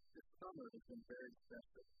 but this summer has been very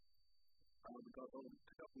special. Because over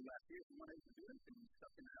a couple of last years, we weren't able to do anything. We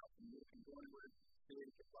stuck in the house and we can go anywhere. Big,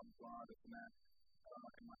 blah, blah, this and that.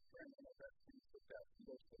 And my friend, that things like that, he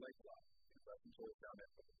goes to the lake a lot. He's up in Georgia down there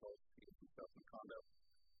for the coast. He gets himself in condo.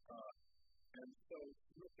 And so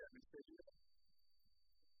he looked at me and said,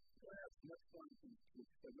 I have so much fun with you. He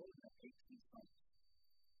said, you only have 18 summers.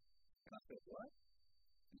 And I said, what?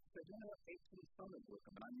 And he said, you only have 18 summers with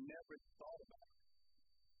him. And I never thought about it.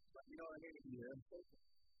 But you know what I mean? Yeah.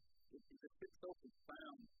 It's so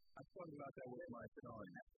profound. I thought about that with my son.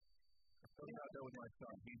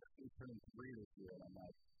 He's turning 3 this year, and I'm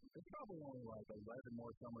like, it's probably only like 11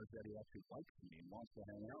 more summers that he actually likes me and wants to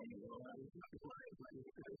hang out with me.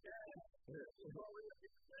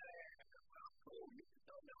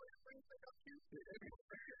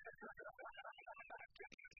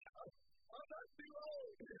 I'm not too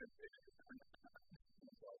old.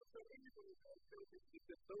 It's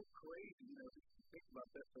just so crazy, to think about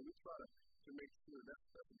that. So we try to make sure that's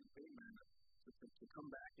a good thing, man. To come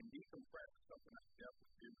back and decompress is something I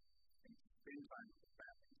definitely do. And to spend time with the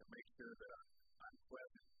family, to make sure that I'm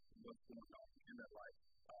present in what's going on in their life,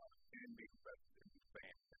 and being present in the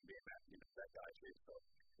family, and being that guy too. So,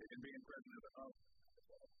 and being present in the home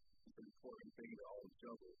is an important thing to always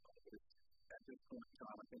juggle. But at this point in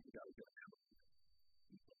time, I think we got to get a handle.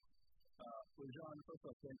 Well, John, first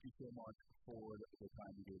off, thank you so much for the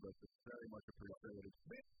time you gave us. It's very much appreciated.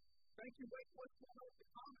 Thank you very much for the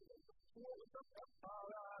comment.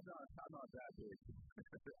 I'm not that big.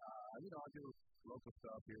 I do local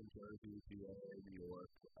stuff here in Jersey, PA, New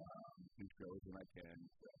York, do shows when I can.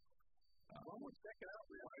 I'm going to check it out.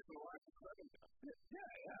 Realize the life of Sevendust.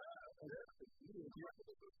 Yeah.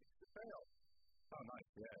 Oh, nice.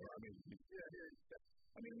 Yeah.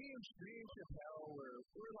 Me and Chappelle,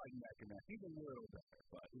 we're like neck and neck. He's a little better,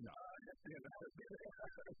 but my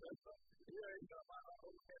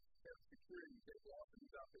security takes off and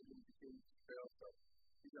he's out there doing security Chappelle, so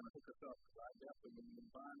he's going to hook us up. I definitely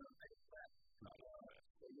been buying a nice flat.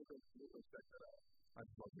 So we'll go check that out. I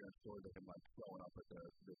just love hearing stories of him like showing up at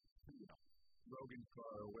the Rogan's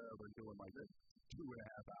car or wherever and doing like this 2.5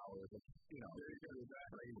 hours. It's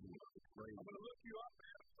crazy. I'm going to look you up,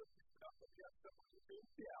 man.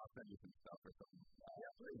 Yeah, I'll send you some stuff or something.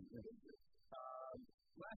 Yeah, please.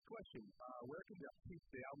 Last question. Where can the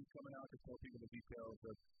album coming out? Just tell people the details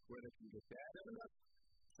of where they can get that.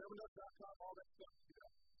 Sevendust.com, all that stuff.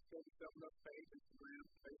 Go to Sevendust page, Instagram,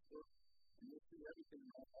 Facebook, and you'll see everything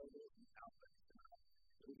on all those outlets.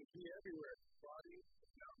 We can see everywhere. Friday,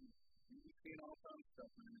 you've seen all kinds of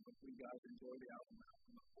stuff, man. Hopefully, you guys enjoy the album.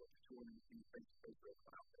 I'm looking forward to touring and seeing face-to-face real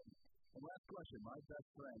out there. And last question. My best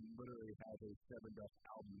friend literally has a Sevendust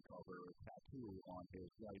album cover tattoo on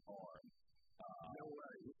his right arm. No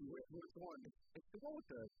way. Which one? It's the one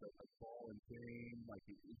with the ball and chain. Like,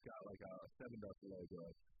 he's got like a Sevendust logo.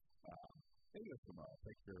 Maybe it's from a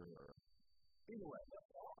picture or... Either way.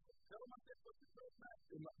 That's awesome. Tell him I said what's his first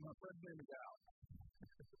name. My friend's name is Al.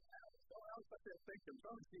 So I was up there thinking,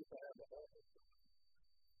 trying to see if I have a whole.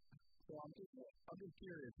 So I'm just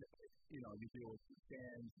curious, you deal with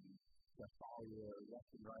fans that follow you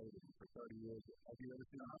left and right for 30 years. Have you ever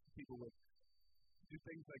seen people do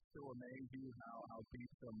things like still amaze you how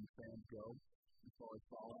deep some fans go as far as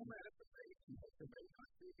following? Oh, man, it's amazing. It's amazing. I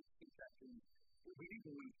see it's actually, we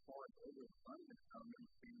even went as far as over London. I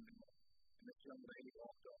remember seeing them, and this young lady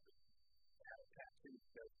walked up and had a tattoo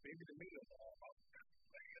that's bigger than me.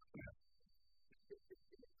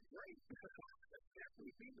 It's great. That's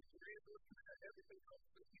definitely been the career of everything else.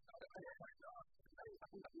 Oh, my God.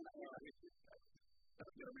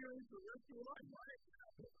 That's going to be the rest of your life, right?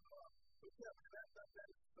 But yeah, that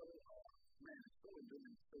is so, man, it's so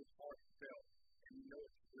enduring, so hard to tell. And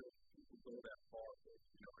it's real, people go that far, but,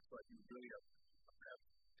 it's like you really have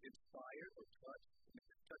inspired or touched, and if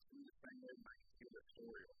it's touched me the same way, I can hear their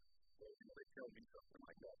story, or, they tell me something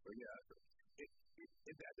like that. But yeah,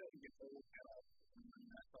 if that doesn't get old at all,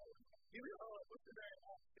 that's all. Give me a hug, what's your name?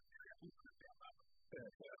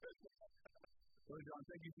 Well, John,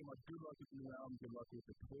 thank you so much. Good luck with the new album. Good luck with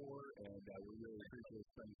the tour, and we really appreciate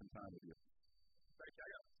spending some time with you. Thank you.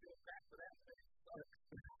 I got to feel back for that.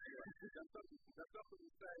 That's something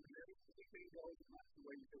to say, man. The thing goes, and that's the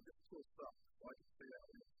way you do it. Twist up. Why you say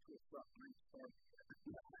that? Twist up. Thank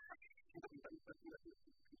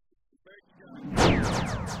you, guys.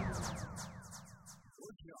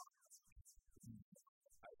 Good job.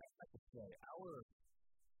 I have to say,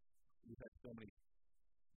 we've had so many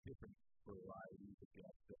different varieties of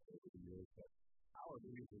guests over the years, but our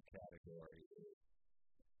music category is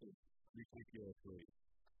ridiculously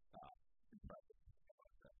impressive.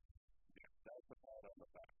 That's a part of the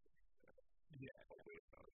fact. Yeah.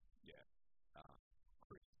 Yeah.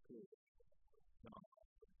 Pretty cool. No.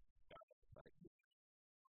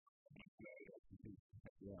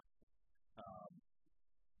 Yeah.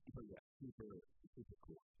 But yeah, super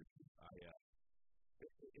cool.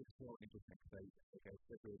 It's so interesting because I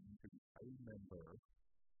said to an interview, I remember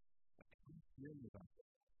hearing about it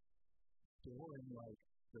during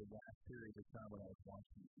the last period of time when I was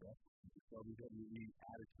watching WWE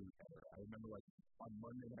Attitude Era. I remember on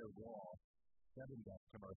Monday Night Raw, Sevendust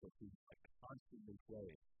commercials being constantly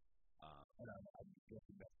played. And I'm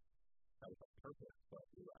guessing that was on purpose, but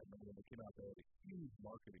I remember when they came out, they had a huge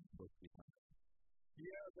marketing push behind it.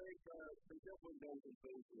 Yeah, they definitely know the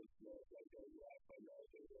business, like a rap, I know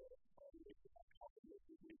they were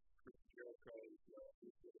Chris Jericho's,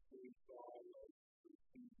 the theme song,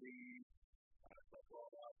 TV,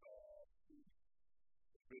 brought up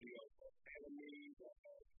video of enemies, or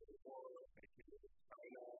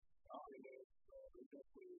China, dominance, they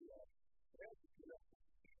definitely,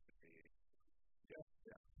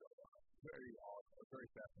 yeah, so, very awesome, very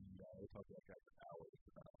fascinating, we'll talk about that for hours,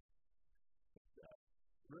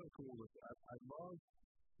 really cool. I love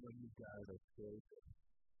when you guys are still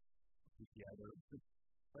together.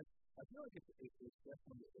 I feel like it's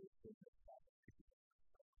definitely a thing that's happening.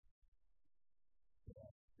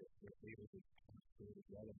 They're able to stay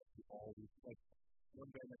together. Always one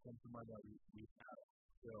band that comes to mind that we have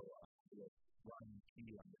still Ryan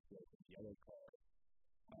Key on the show from Yellow Card,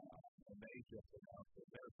 and they just announced that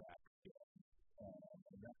they're back again,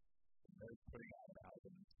 and they're putting out an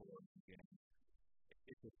album for beginning.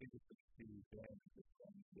 It's interesting to see them just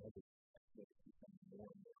come together and become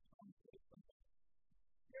more and more commonplace.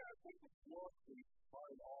 Yeah, I think it's more the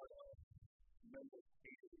fine art of members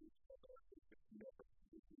hating each other. It's just never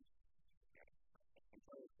easy. I'm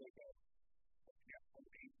trying to think of some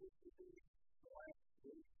people who do the last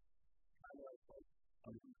week, kind of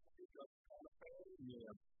just kind of fan.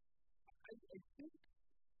 Yeah. I think,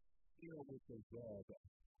 with the web,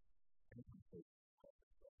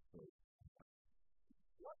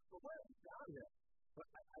 what's the web? Yeah. But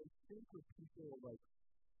I think with people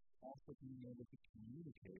also being able to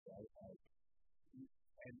communicate, right?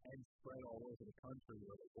 And spread all over the country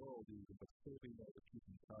or the world, even, but still being able to keep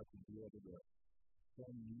in touch and be able to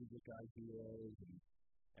send music ideas and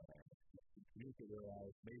communicate their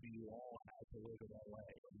lives. Maybe you all have to live in LA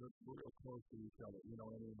and live real close to each other,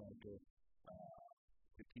 anyone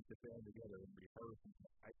to keep the band together and rehearse.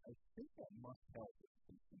 I think that must help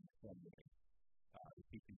in some way to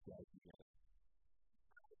keep these guys together.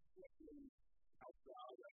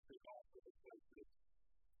 Outside, I think also the places,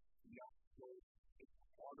 so it's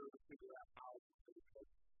harder to figure out how to put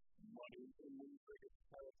money in music. It's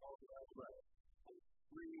kind of all about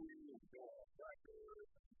streaming and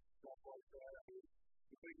records and stuff like that. I mean,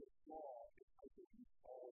 the biggest flaw is I think you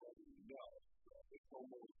already know. It's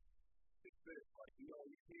almost, it's this,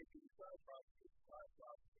 you can't do side projects to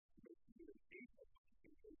make you an agent.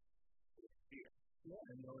 Here. Yeah,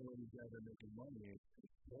 and the only way you guys are making money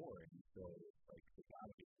is touring, so they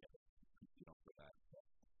gotta be together, for that.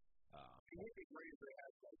 It would be great if they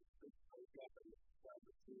had the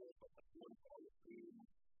tour, but one on the team,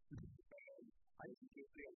 and I used to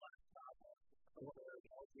just see a laptop over there,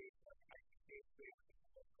 and I can't think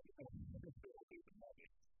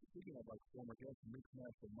Speaking of former guests, Mix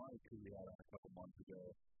Master Mike, who we had on a couple months ago,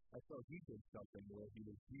 I saw he did something where he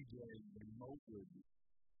was DJing remotely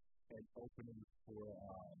and opening for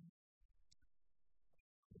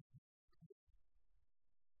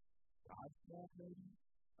Godsmack, maybe?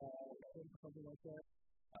 Something like that.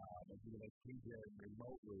 And he was DJing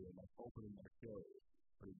remotely and opening their shows,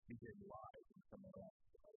 but he DJing live and something like that.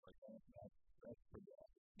 I was like, that's pretty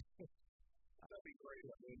awesome. That'd be great.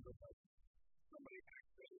 I mean, somebody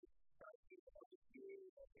actually tried to do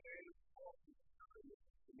and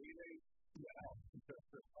meeting. Yeah.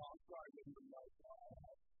 I'm sorry, this is my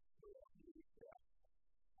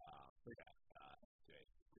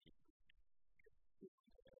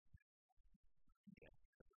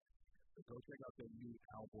Go check out their new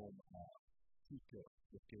album, Truthkiller,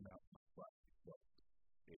 which came out last week.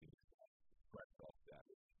 It is fresh off that.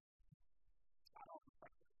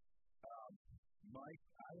 I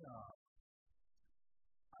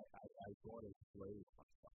bought a slave on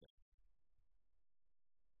something.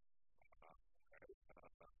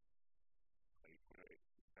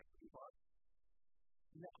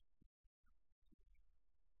 No.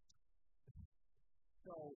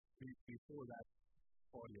 So, before that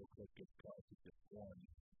audio clip gets cut, it's just one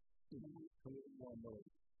little.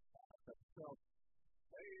 So,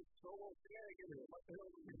 hey, it's Solo Shenanigan here. What the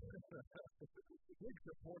hell are you doing? Big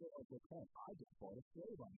supporter of the camp. I just bought a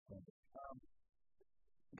slave on Sunday.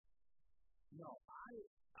 No, I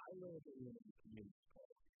live in a community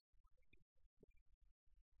college.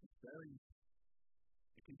 It's very,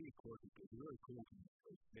 it can be a quirky, it's a really cool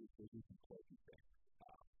community. They do some quirky things.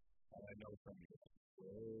 And I know some of you are like,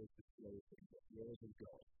 where's the slave thing? Where's it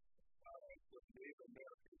going? The Native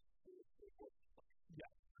Americans.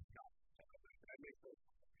 Yeah. That makes sense.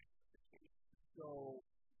 So,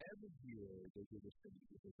 every year they do this thing,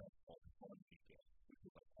 which is called Fun Weekend, which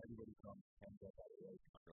is like everybody comes, hangs up by the lake,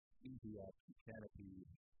 easy up, canopy,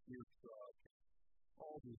 beer truck,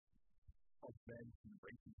 all these events and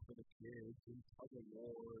races for the kids, and tug of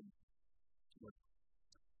war, and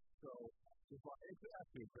so it's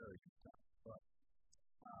actually a very good time. But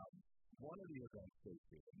one of the events they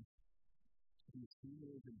do, these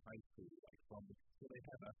seniors in high school, like so they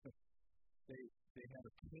have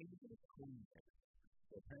a king and a queen.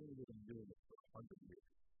 So apparently they've been doing this for 100 years.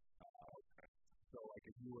 So like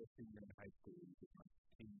if you were a senior in high school, you could like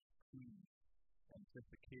king, queen, and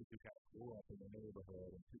just the kids who kind of grew up in the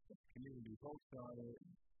neighborhood and took some community votes on it,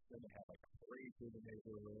 and then they have like a parade in the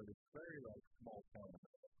neighborhood. It's very like small town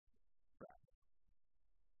practice.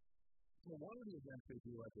 So one of the events they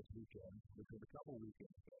do like this weekend, which was a couple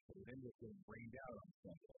weekends ago, but it ended up getting rained out on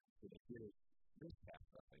Sunday, so they did it this past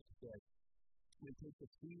Sunday instead. They take the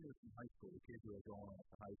seniors from high school, the kids who are going off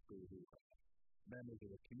to high school, who are members of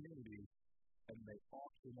the community, and they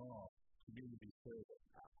auction off community service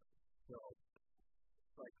hours. So,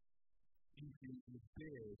 like, you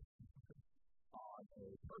bid on a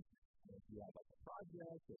person. And if you have like a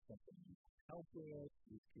project or something you want to help with,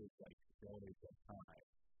 these kids like donate their time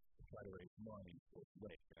to try to raise money for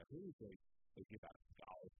Lake. And I believe they give out a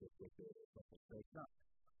scholarship with it or something. So it's not,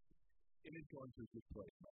 it is going to a good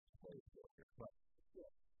place, not a place for it. But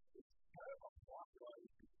it's kind of a block run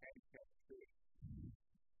to handicap too.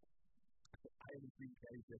 I haven't seen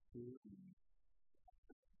handicap too in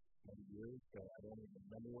many years, so I don't even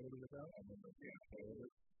remember what it was about. I remember being told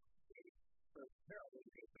it. So apparently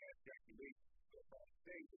it's that Jackie Lee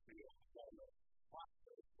thing to be on the block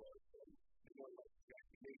was one like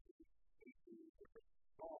Jackie Lee into the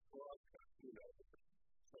golf club, so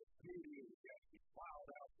community and Jackie wild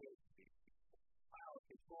out with the out of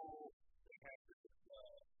control. They have this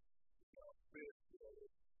bid,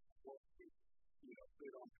 work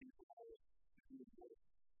bid on people to do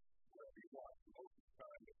whatever you want. Most of the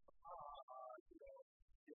time it's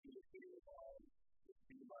get me a bid on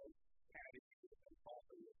be like caddy and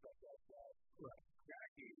golfing and stuff like that. Right.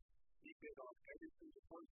 Jackie, he bid on every single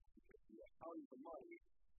person because he had tons of money.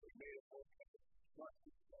 They made it work like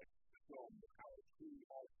to show them how it's really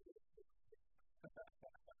all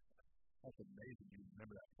That's amazing. You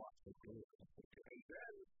remember that plot so good. And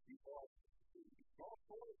then he bought the golf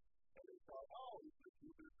course, and they thought, oh, we could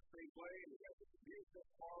do this the same way, and we had this amusement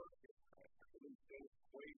park, and then Dennis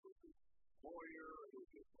Quaid was his lawyer, and it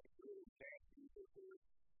was just like really nasty with the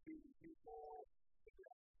student people,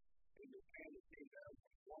 and the family came down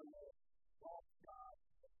and won the golf shot.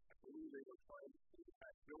 I believe they were trying to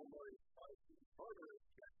have Bill Murray trying to murder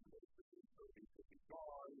Jackie Wilson, so he could be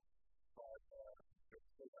gone, but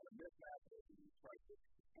they got a mishap, and he tried to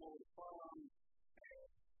blow the bomb, and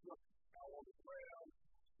look, now on the ground,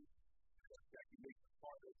 Jackie makes the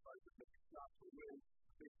partner, tries to make a shot to win.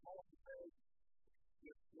 They call the bed,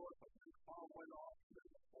 just work, but the bomb went off, and then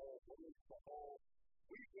the whole woman, the whole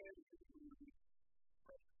weekend,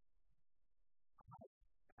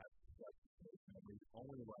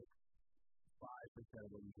 only like 5% of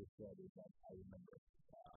what you just said is that I remember.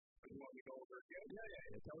 You want me to go over it again?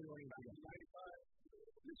 Yeah. Tell me what you think. 95.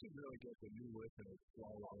 This should really get the new listeners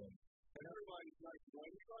flowing. And everybody's like,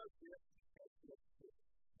 95? Yeah.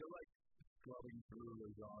 They're like scrubbing through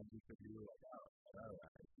Lajon Witherspoon. You're like, all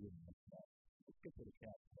right. Let's get to the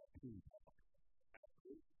cat.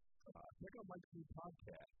 Check out my two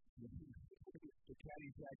podcasts. The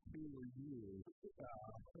Caddy Jack 2 review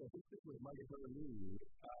with Mike Lee.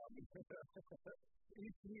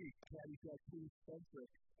 Each week, Caddy Jack 2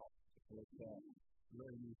 centric with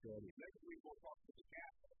very new study. Next week, we'll talk to the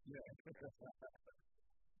cat. Yeah.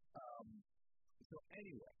 So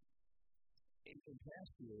anyway, in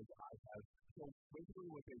past years, so basically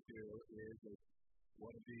what they do is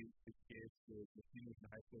one of the kids, the seniors in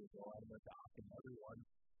high school, go out and adopt another one,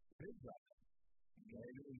 big guy.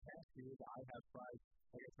 And in past years, I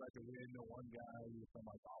tried to win the one guy from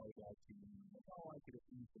my volleyball team. I could have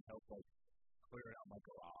used some help, like clearing out my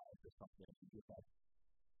garage or something to get that.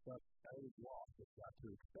 But I was lost. It got too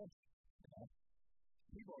expensive.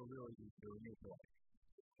 People are really just doing it for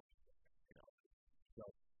so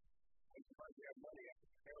I'm surprised they have money after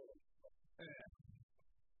heroin.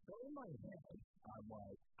 So in my head, I'm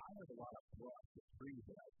like, I have a lot of brush and trees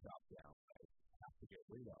that I chop down that I have to get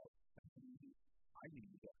rid of. I need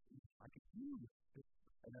to get these. I could use it.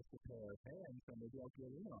 And that's a pair of hands, and maybe I'll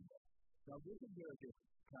get in on it. Now, this is where it gets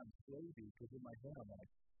kind of crazy, because in my head, I'm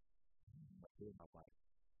like, I'm like,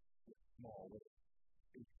 small little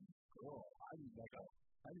girl. I need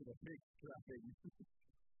a big strapping.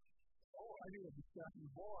 I need a strapping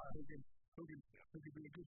boy who can be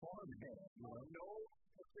a good farmhand. No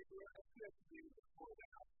particular ethnicity for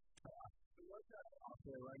that. I'll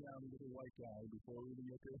say right now, I'm a little white guy before we even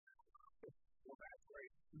get this. Well, that's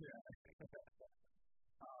great. Yeah.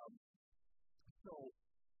 So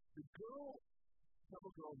the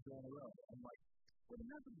couple girls down the road, I'm like, what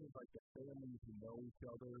happens is like the families who know each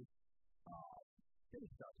other, they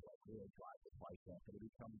start to like really drive this life up, and it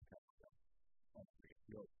becomes kind of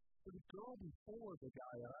unreal. So the girl before the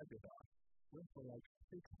guy I did on went for like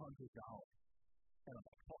 $600. And I'm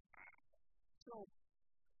like, oh. So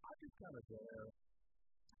I just kind of there,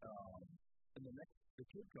 and the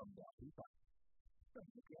kid comes up, he's like,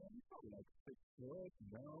 he's probably like 6 foot,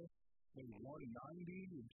 maybe 190,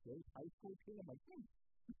 and straight high school kid. I'm like,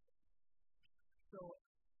 So,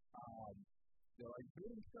 they're like,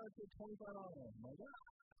 bidding starts at $25. I'm like,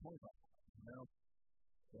 $25,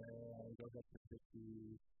 and it goes up to 50,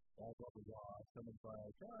 blah, blah, blah, blah. Someone's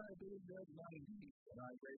like, all right, bidding at 90, and I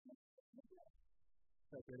raise my hand.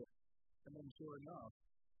 So I did it. And then sure enough,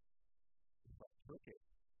 it's like, tricky.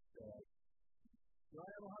 They're like, do I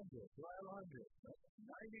have 100? Do I have 100?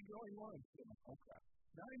 90 going once. I'm like, okay.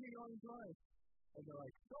 90 going twice. And they're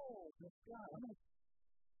like, sold, this guy. I'm like,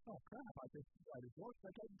 oh crap, I just worked.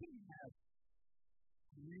 Like, I didn't have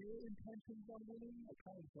real intentions on winning. I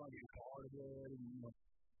kind of thought it was part of it, and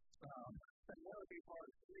that would be part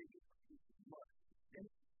of it.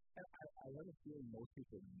 And I have a feeling most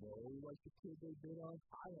people know, like, the kid they bid on.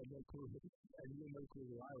 I had no clue. And he had no clue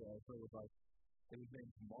who I was. So it was like, his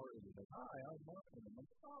name's Martin. He's like, hi, I'm Martin. I'm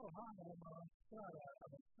like, oh, hi, I'm Scott.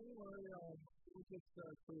 I'm like, don't worry, we just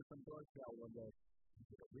cleared some drugs out one day.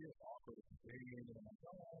 He's like, real awkward at the beginning, and I'm like,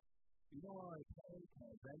 oh, you know how I pay? Can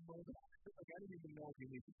I Venmo? Like, I didn't even know if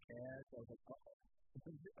he needed cash. I was like, oh.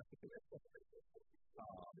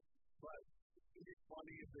 But it's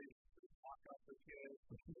funny if they walk up the kid,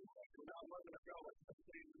 we're not letting it go. It's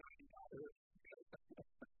 $90.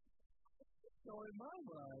 So in my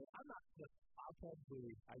mind, I'm not just,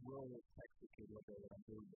 I will text the kid one day when I'm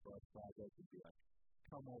doing the first project and be like,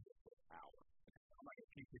 come over for an hour. I'm not going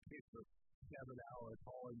to keep the kid for 7 hours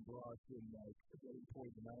hauling brush and like getting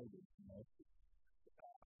poison ivy,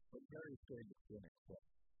 But very strange experience. But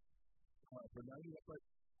for $90,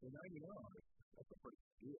 that's a pretty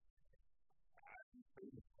good deal.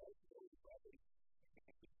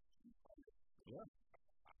 Yeah.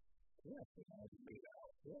 Yeah.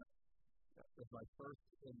 Yeah. It's my first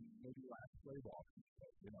and maybe last slave auction.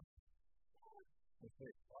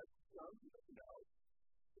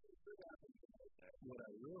 What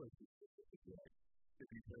I really think is like, if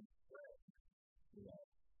you can spread,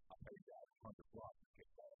 I'll pay that $100 to get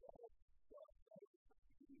that whole stuff.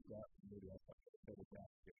 That maybe I'll have to pay that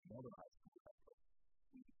to get another high school.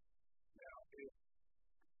 Now,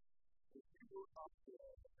 if you were up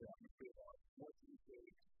there, what do you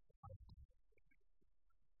think?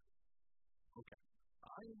 Okay.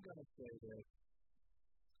 I am going to say that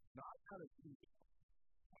not kind of cheap.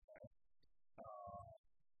 Okay.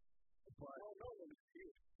 But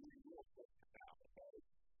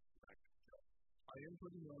I am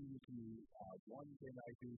pretty young with you. One thing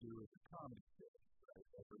I do is a comedy show.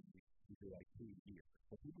 Every week we do like 2 years.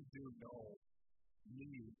 So people do know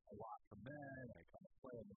me a lot from that. I kind of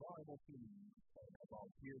play on the volleyball team. I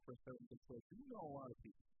volunteer for certain things. You know a lot of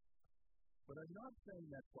people. But I'm not saying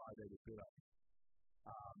that's why they would bid on me.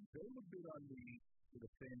 They would bid on me for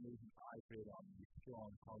the same reason I bid on the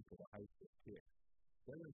strong punk of a high school kid.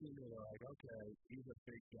 They're going to see me, they're like, okay, he's a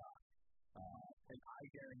big guy. And I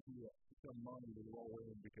guarantee you some money to roll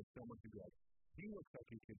in because someone could be like, he looks like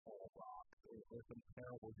he can pull a rock. There's some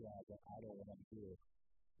terrible job that I don't want to do.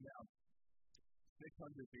 Now, 600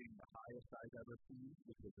 being the highest I've ever seen,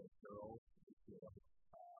 which is a girl.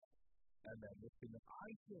 And then this thing, I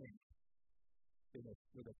think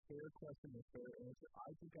with a fair question and a fair answer,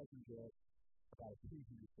 I think I can get about a PG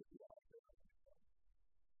to 50 out there.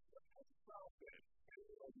 That's about it.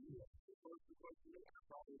 Like, the first question is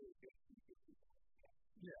probably going to get PG.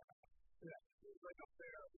 Yeah. Yeah. It's like up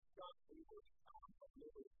there, it's got some work on a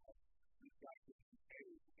little bit. It's got some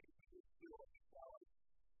pain. It's still a salad.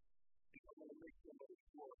 You don't want to make somebody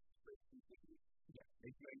work. Yeah.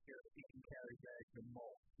 They can carry bags and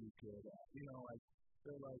mulch. You could, like,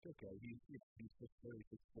 they're like, okay, he's 6'3",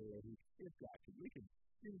 6'4", he's got you.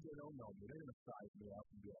 They don't know me. They're going to size me up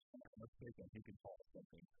and be like, let's take him. He can haul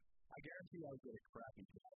something. I guarantee I would get a crappy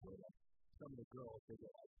job where, like, some of the girls, they get,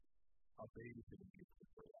 like, a babysitting people to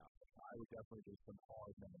put out. I would definitely do some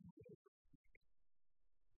hard men.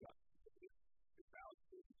 Yeah. It's about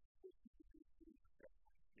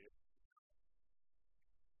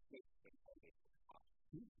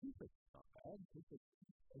He's not bad.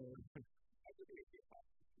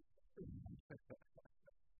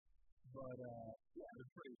 But, yeah,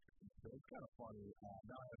 it's pretty interesting. It's kind of funny.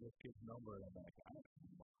 Now I have this kid's number, and I'm like, I don't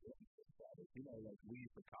know what it is. Like,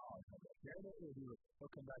 leave for college. I'm like,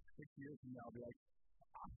 he'll come back 6 years from now and be like,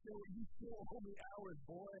 you still owe me hours,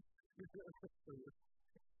 boy. It's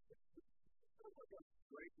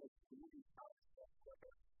great, like, movie house stuff.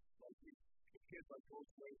 Like, the kids, like,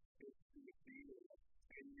 goes away to the scene, and, like,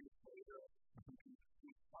 10 years later,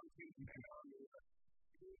 he's punching and on me.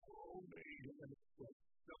 Oh, man. Like,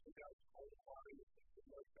 something got cold water or something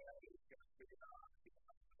like that. It's got to figure out.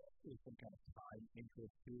 There's some kind of time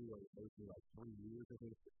interest, too, or it goes through, like, 3 years of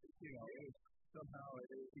it. Somehow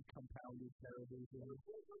it compounded terribly. I'm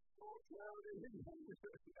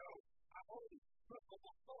only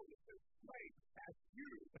that's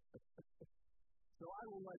you. So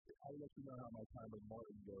I'll let you know how my time with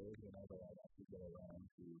Martin goes whenever I have to go around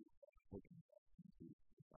to looking at it.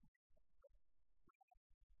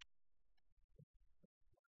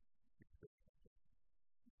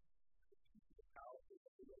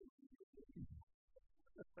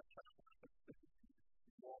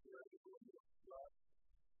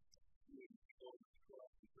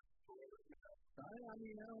 I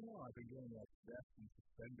mean, I don't know. I've been getting like vests and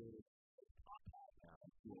suspenders top hat now.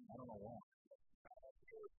 I don't know why.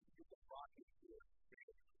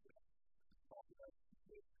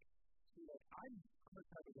 I'm the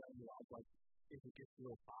type of guy who I'm like, if it gets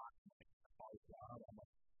real hot, I'm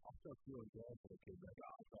like, I'll start feeling bad for the kid. Like,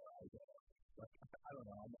 it's all right. Like, I don't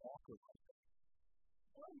know. I'm awkward.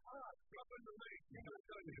 I'm hot. Jump in the lake.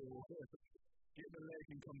 Get in the lake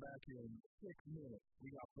and come back here in 6 minutes. We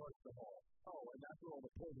got brush to haul. Oh, and that's where all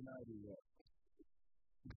the poison ivy was.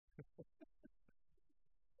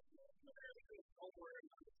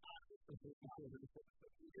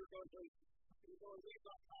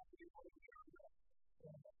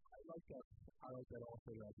 I like that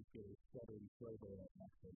also that I just get a southern flavor at my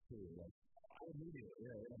place too. Like, I need it,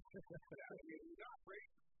 yeah. You got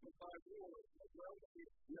great sometimes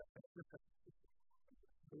yeah.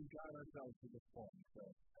 We got ourselves to this point, so.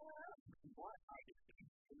 What?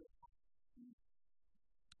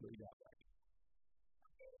 We got that.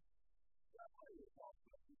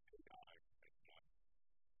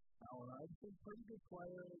 Allen Iverson's a pretty good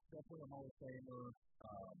player, definitely a Hall of Famer.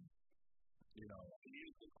 He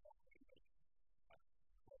is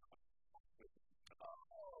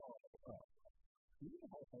he's a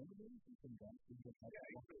Hall of Famer, maybe? He's been done. He's been done. Yeah,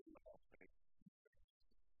 he's been Hall of Famer.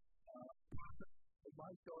 My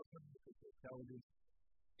thoughts on the intelligence,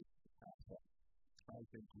 I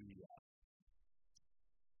think we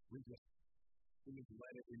just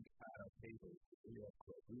let it into kind of papers real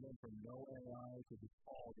quick. We went from no AI to just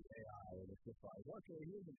all the AI, and it's just like, okay,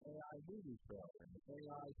 here's an AI movie trailer, and an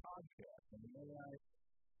AI podcast, and an AI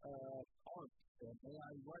art, and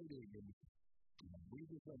AI writing, and we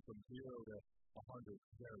just went from 0 to 100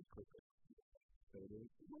 very quickly. So it's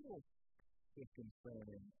a little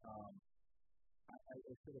disconcerting.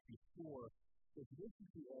 I said it before, if this is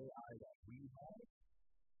the AI that we have,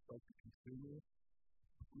 like the consumer,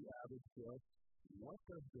 the average Joe, what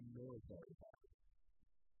does the military have?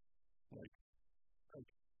 Like,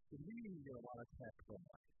 we get a lot of tech from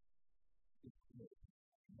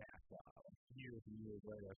NASA, years and years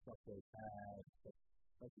later, stuff they had, but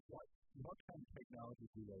what kind of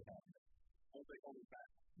technology do they have? Well, they hold it back.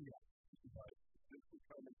 Yeah, but this is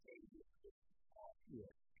kind of thing.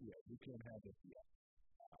 Yeah, we can't have it yet.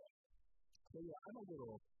 So yeah, I'm a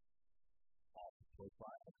little off the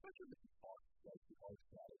profile, especially with the art, like the art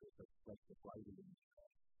side of it, like the writing,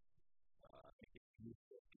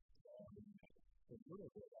 a little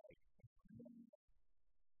bit like,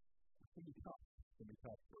 it's going to be tough. It's going to be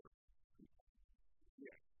tough for people.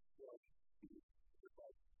 Yeah, well, it's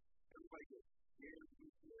like, everybody gets years we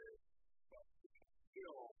did, but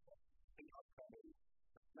still, in upcoming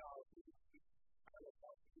technology, I don't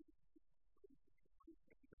know.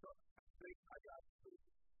 I think I got to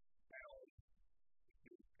balance the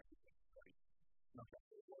two everything, right? Okay.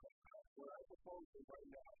 What I'm proposing right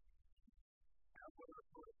now, I'm going to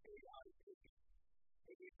put AI vision,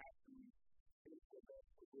 and we have to implement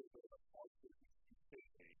a little bit of artificial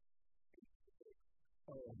thinking into the data.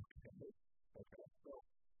 Oh, okay. Okay. So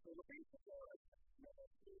the basic one,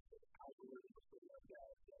 is the algorithm or something like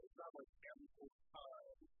that. It's not like every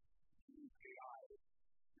time you use AI,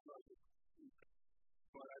 you're going to use it.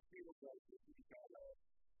 But I feel like if we got a,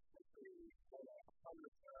 let's say, on a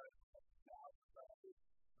 100 times, 1,000 times,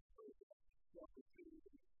 the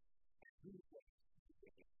opportunity to do things,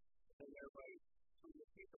 and everybody sort of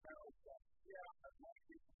think about that. Yeah, that's my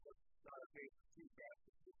reason for not a base of feedback.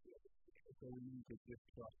 So we need to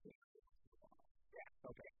distrust it. Yeah,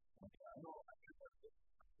 okay. I know I can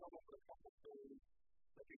come up with a couple of things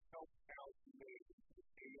that can help calculate the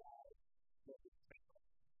AI that is simple.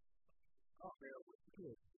 There was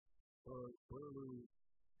good. We're really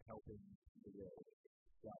helping the world.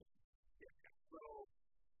 Right. Yeah. So,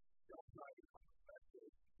 don't try to come back to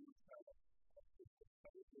use that.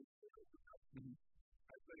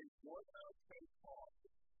 I say 1 out of 10 calls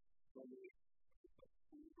from the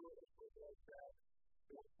Uber or something like that,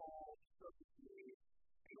 they'll call perfectly,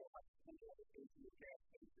 and they'll have to pull into the gas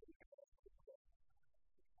station.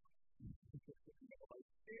 Like,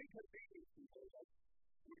 inconvenience people, like,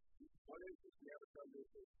 what is this? We haven't done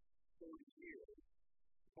this in 30 years,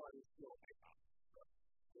 but it's still hip-hop.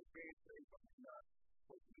 The big thing, but it's not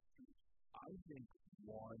what we do. I think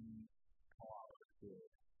one car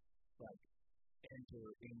should, like, enter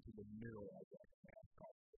into the middle of that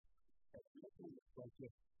NASCAR. Like,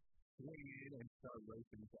 just swing in and start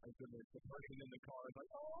racing. And then the person in the car is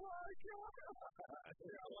like, oh my God!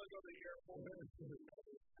 I want to go to the airport.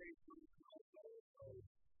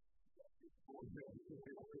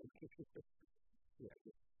 Yeah,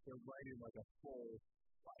 they're riding like a full,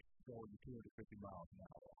 like, going 250 miles an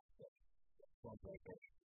hour. Bump like that.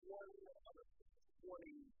 20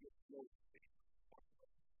 gets no speed.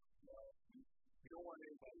 You don't want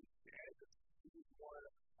anybody dead. You just want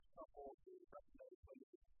a couple to recognize when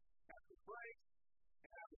you have the brakes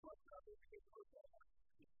and have the bus driver to get those down.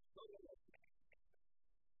 So that's that.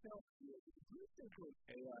 Now, do you think with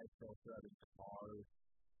AI self-driving cars,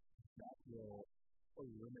 that will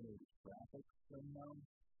eliminate traffic somehow?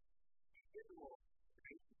 It will.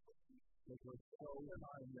 Like, we're so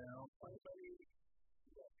behind now. Somebody,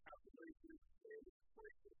 calculations and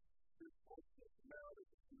equations. This whole system out is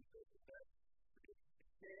a few things that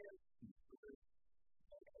can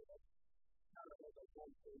kind of like a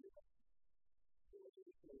one thing.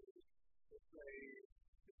 Let's say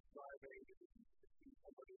it's driving,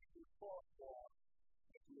 somebody who's far,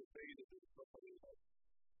 and you say that there's somebody like,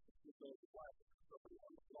 it's on the flat, somebody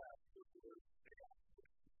on the flat,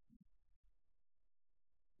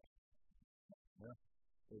 yeah.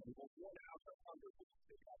 One out of 100 will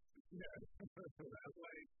take out 2. Yeah. That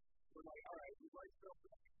way, we're like, all right, we like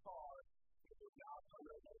self-driving cars, but we're now kind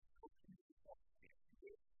of like,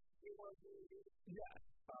 yeah.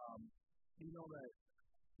 You know that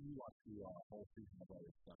you watched the whole season of all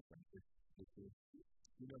this stuff, right?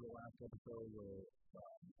 You know the last episode where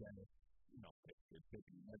Dennis, is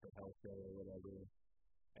taking mental health care or whatever,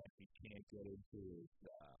 and he can't get into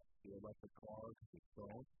the electric car because it's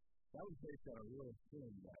phone. That was based on a real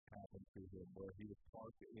thing that happened to him where he was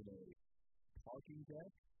parked in a parking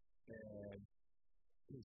deck and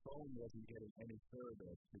his phone wasn't getting any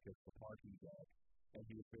service because of the parking deck, and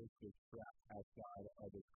he was basically trapped outside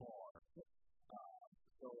of his car.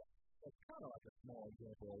 So it's kind of like a small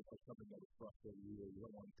example of something that was frustrating you. You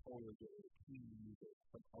don't want to totally get rid of keys or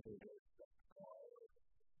some other way to set the car.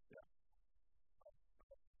 Yeah.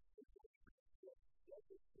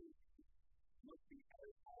 Must be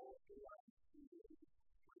as all the life you live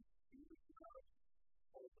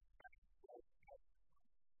all the facts, all the facts.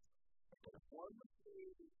 One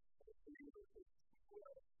thing that we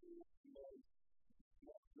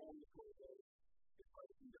wrong with it is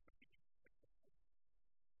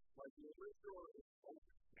like the original is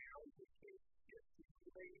open down, we can't get to the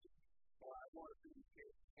lane, so I want to do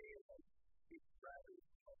it, and it's rather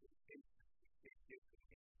of the case, we can't get to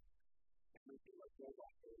it. And we can like go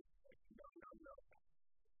back and like, no.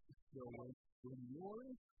 So when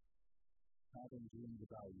you're having dreams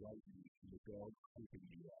about lightning and the dog creeping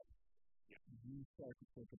you up, you start to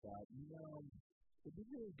think about, it'd be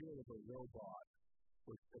really good if a robot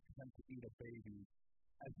was attempt to eat a baby,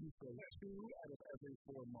 as you say, 2 out of every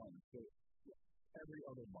 4 months, so every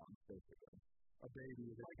other month, basically. a baby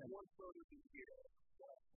is like one further than here.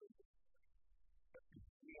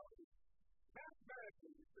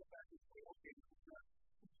 Mathematically, you sit back and say, okay,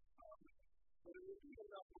 but it would be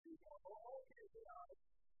enough to be okay,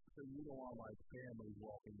 so you don't want like families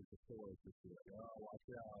walking into stores to say, oh, watch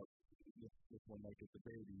out, this one might get the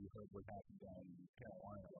baby. You heard what happened down in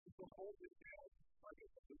Carolina. So hold it down. Like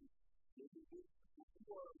it's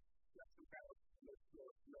before that's the kind of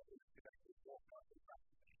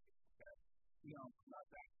no, not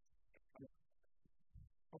that.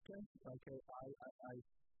 Okay.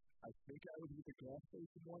 I think I would use the gas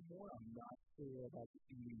station one more. I'm not sure about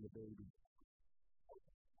eating the baby.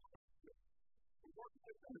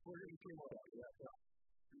 We're going to keep on that. Yeah.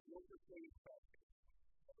 What's the thing about it?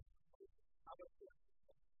 How about this?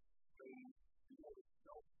 You know,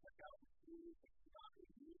 check out the food and not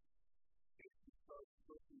eat it. It's because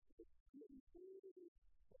looking at the food.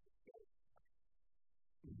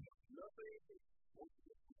 Nothing is supposed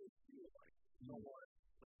to feel like no one.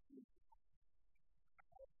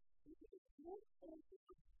 More fun to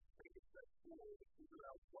take a step forward and figure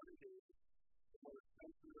out what it is. What it's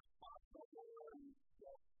meant to respond to and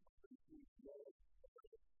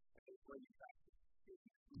then bring it back.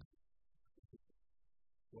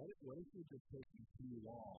 What if you're just taking too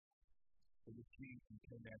long for the team to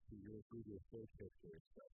connect to your Google search history and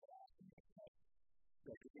stuff?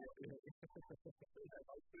 Like, I've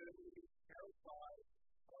been terrified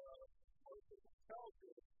of the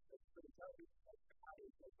culture that's been telling me how to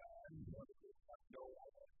go back and what it is. I know I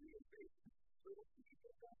want to be a big little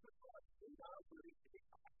people that's like, and now I'm really getting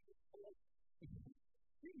comfortable. Can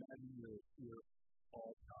you imagine your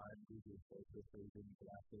all-time Google search history being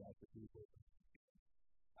blasted out to people?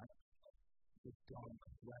 The dumb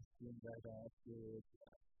questions I've asked, weird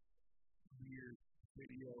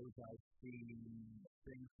videos I've seen,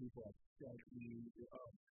 things people have sent me.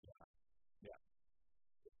 Yeah.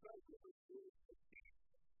 It's not really cool to see,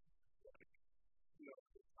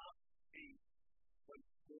 the top 8, like,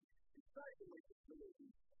 it's not even like it's really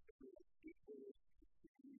people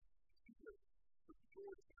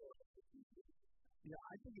yeah,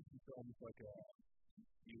 I think it's just almost like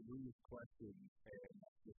you lose questions and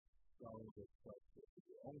just solve the question.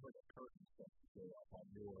 It's almost like a curtain stuff to go up on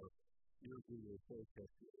your Google search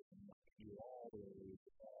history and you always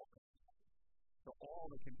so all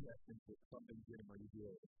the contestants with something different do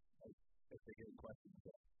it, like if they get questions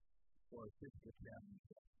or if it's the challenge.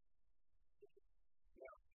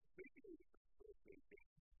 Yeah,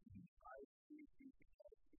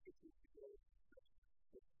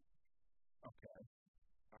 okay.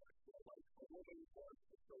 Alright, so like a woman wants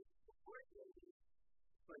to go to a great lady,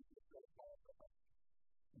 like the football,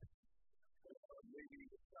 maybe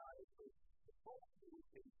the guy is supposed to be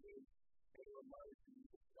thinking, and reminds you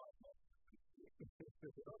of something.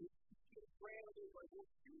 Just randomly, like, we'll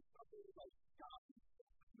do something like stop. You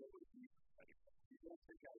don't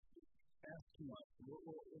think I should ask too much. What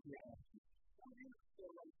do you ask? Well, you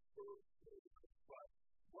feel like first, but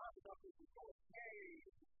wrap it up with the whole, hey,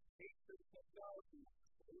 hate the technology,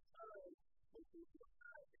 the time, looking for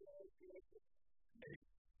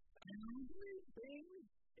excuse me, things?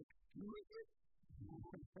 Excuse me?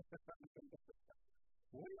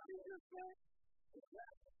 What did you just say?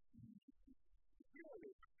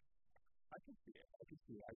 I can see it. I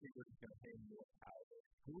think we're just going to pay more out of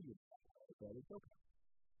who you but it's okay.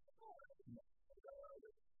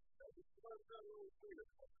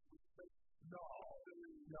 No,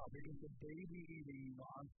 because the baby eating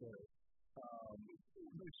monster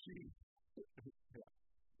machine.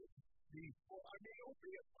 Well, I mean, it'll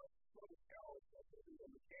be a little challenge on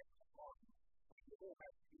the camera on the whole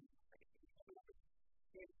has to be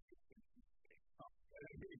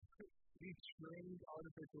these trained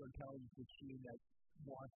artificial intelligence machine that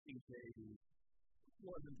wants a baby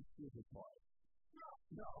wasn't the stupid part.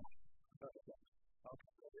 No. Okay.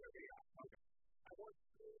 Okay. I want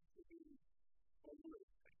you to be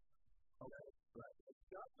realistic. Okay. Right.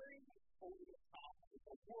 Nothing over the top of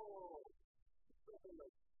the world. Something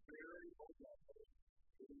that's very over the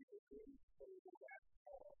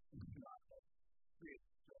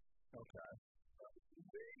okay.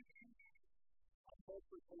 Maybe a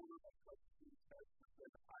corporate owner of companies has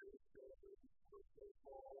been hired to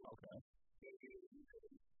okay. Maybe you can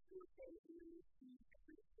do it better than you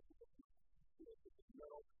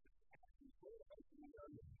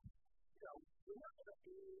know, we're not going to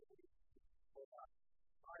do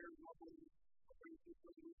higher level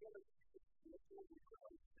basically we're going to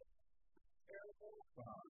terrible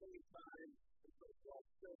at the same time it's like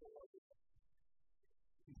self-civil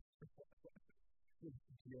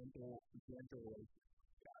gentle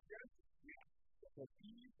yeah. But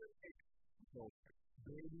ease and take So,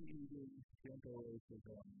 baby eating, gentle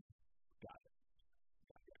racism, got it.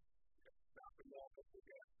 Stop it all, but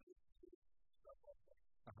forget stuff like that.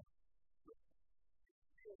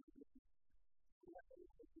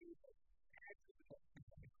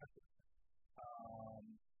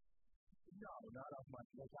 No, not off my.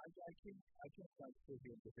 Like I can't like sit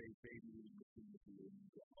here and debate baby eating machine with you and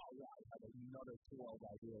go, oh yeah, I have another 12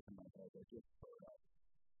 ideas in my head that just put up.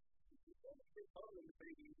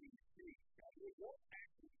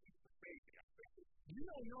 You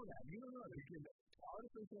don't know that. You don't know that. Because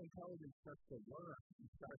artificial intelligence starts to learn and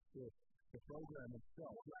starts to program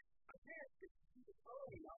itself. Like, I can't get the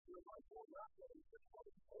phone out there my phone laptop is just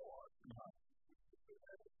more.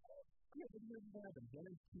 Yeah, but here's what happens. Then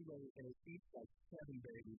it's too late and it eats like 7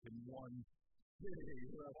 babies in one city.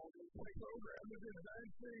 You're like, oh, this program is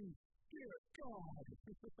advancing. Dear God.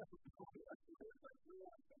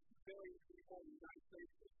 Very people in the United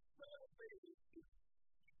States babies.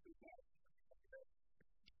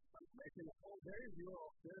 There's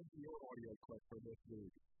your audio clip for this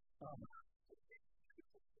week.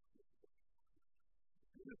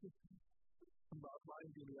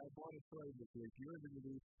 Mind you, I bought a plane this week. You're going to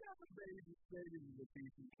do 7 babies saving the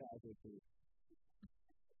decent casualty.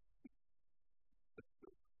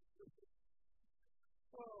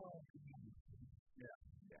 Oh, yeah.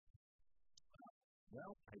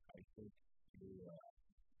 Well, I think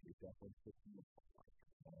you definitely fit in the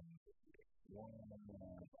one.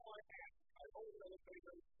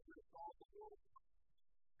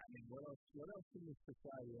 I mean, what else in this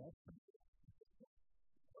society has to do?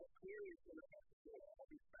 Well, clearly, it's going to have to go all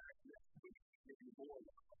these back next week to give you more.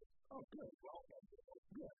 Oh, good. Well,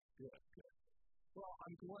 good. Well,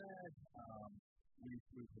 I'm glad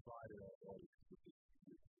we provided our audience with this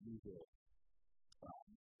usual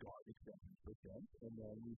garbage that we present, and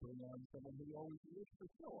then we bring on someone who always lifts the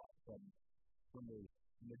show up from the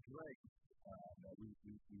dregs that we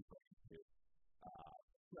bring to.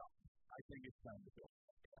 So, I think it's time to go.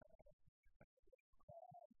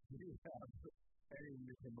 Do you have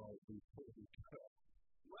anything to promote before we go?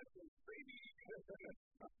 Lessons, baby!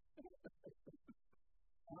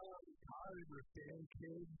 Tired of damn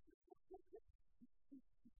kids.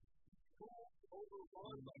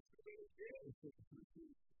 Overrun by damn kids.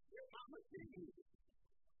 Your mama kids.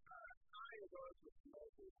 I am going to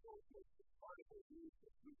smoke and smoke article news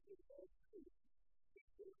that we can go to.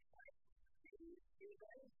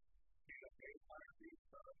 In a big party,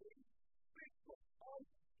 Facebook,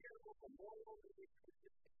 unscheduled memorial we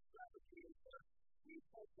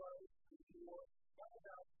profile more, find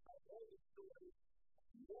out all the stories,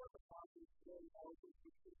 more of the popular story articles,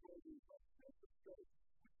 which is going to be from San Francisco.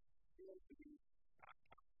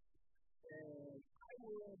 And I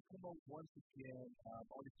will promote once again,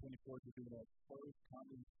 August 24th, we're doing our first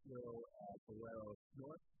comedy show at Valero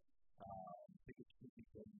North. Tickets should be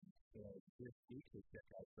this week, so check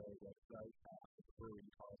out their website. The brewery in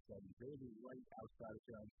Carlsbad, really right outside of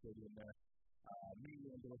Giant Stadium there. Me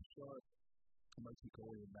and Bill Sharp, Mike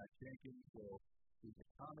Cole and Matt Jenkins will do the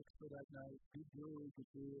comics for that night. Good brewery, good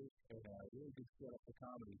beer, and really good setup for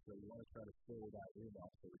comedy. So we want to try to fill that in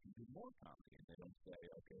off so we can do more comedy. And they don't say,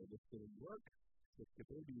 okay, this didn't work. It's the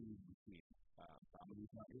baby routine.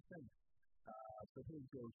 Comedy's not your thing. So please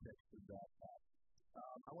go check that out.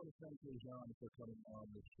 I want to thank Lajon for coming on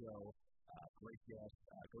the show. Great guest.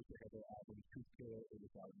 Go check out their album, Truthkiller. It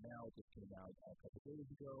is out now. It just came out a couple days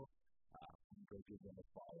ago. Go give them a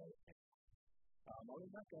follow. Other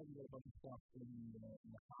than that, guys, we got a bunch of stuff in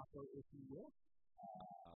the hopper, if you will.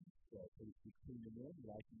 So please keep tuning in,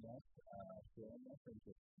 liking us, sharing us, and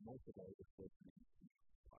just most of all, just listening.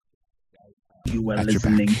 You are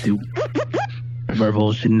listening to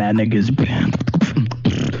Verbal Shenanigans Band.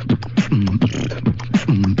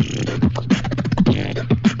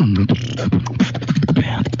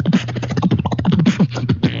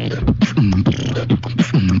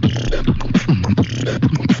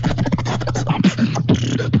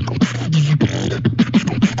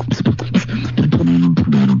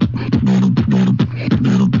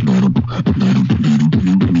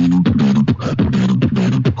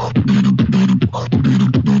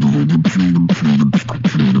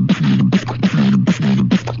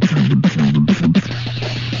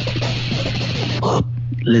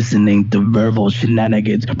 Listening to Verbal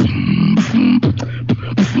Shenanigans.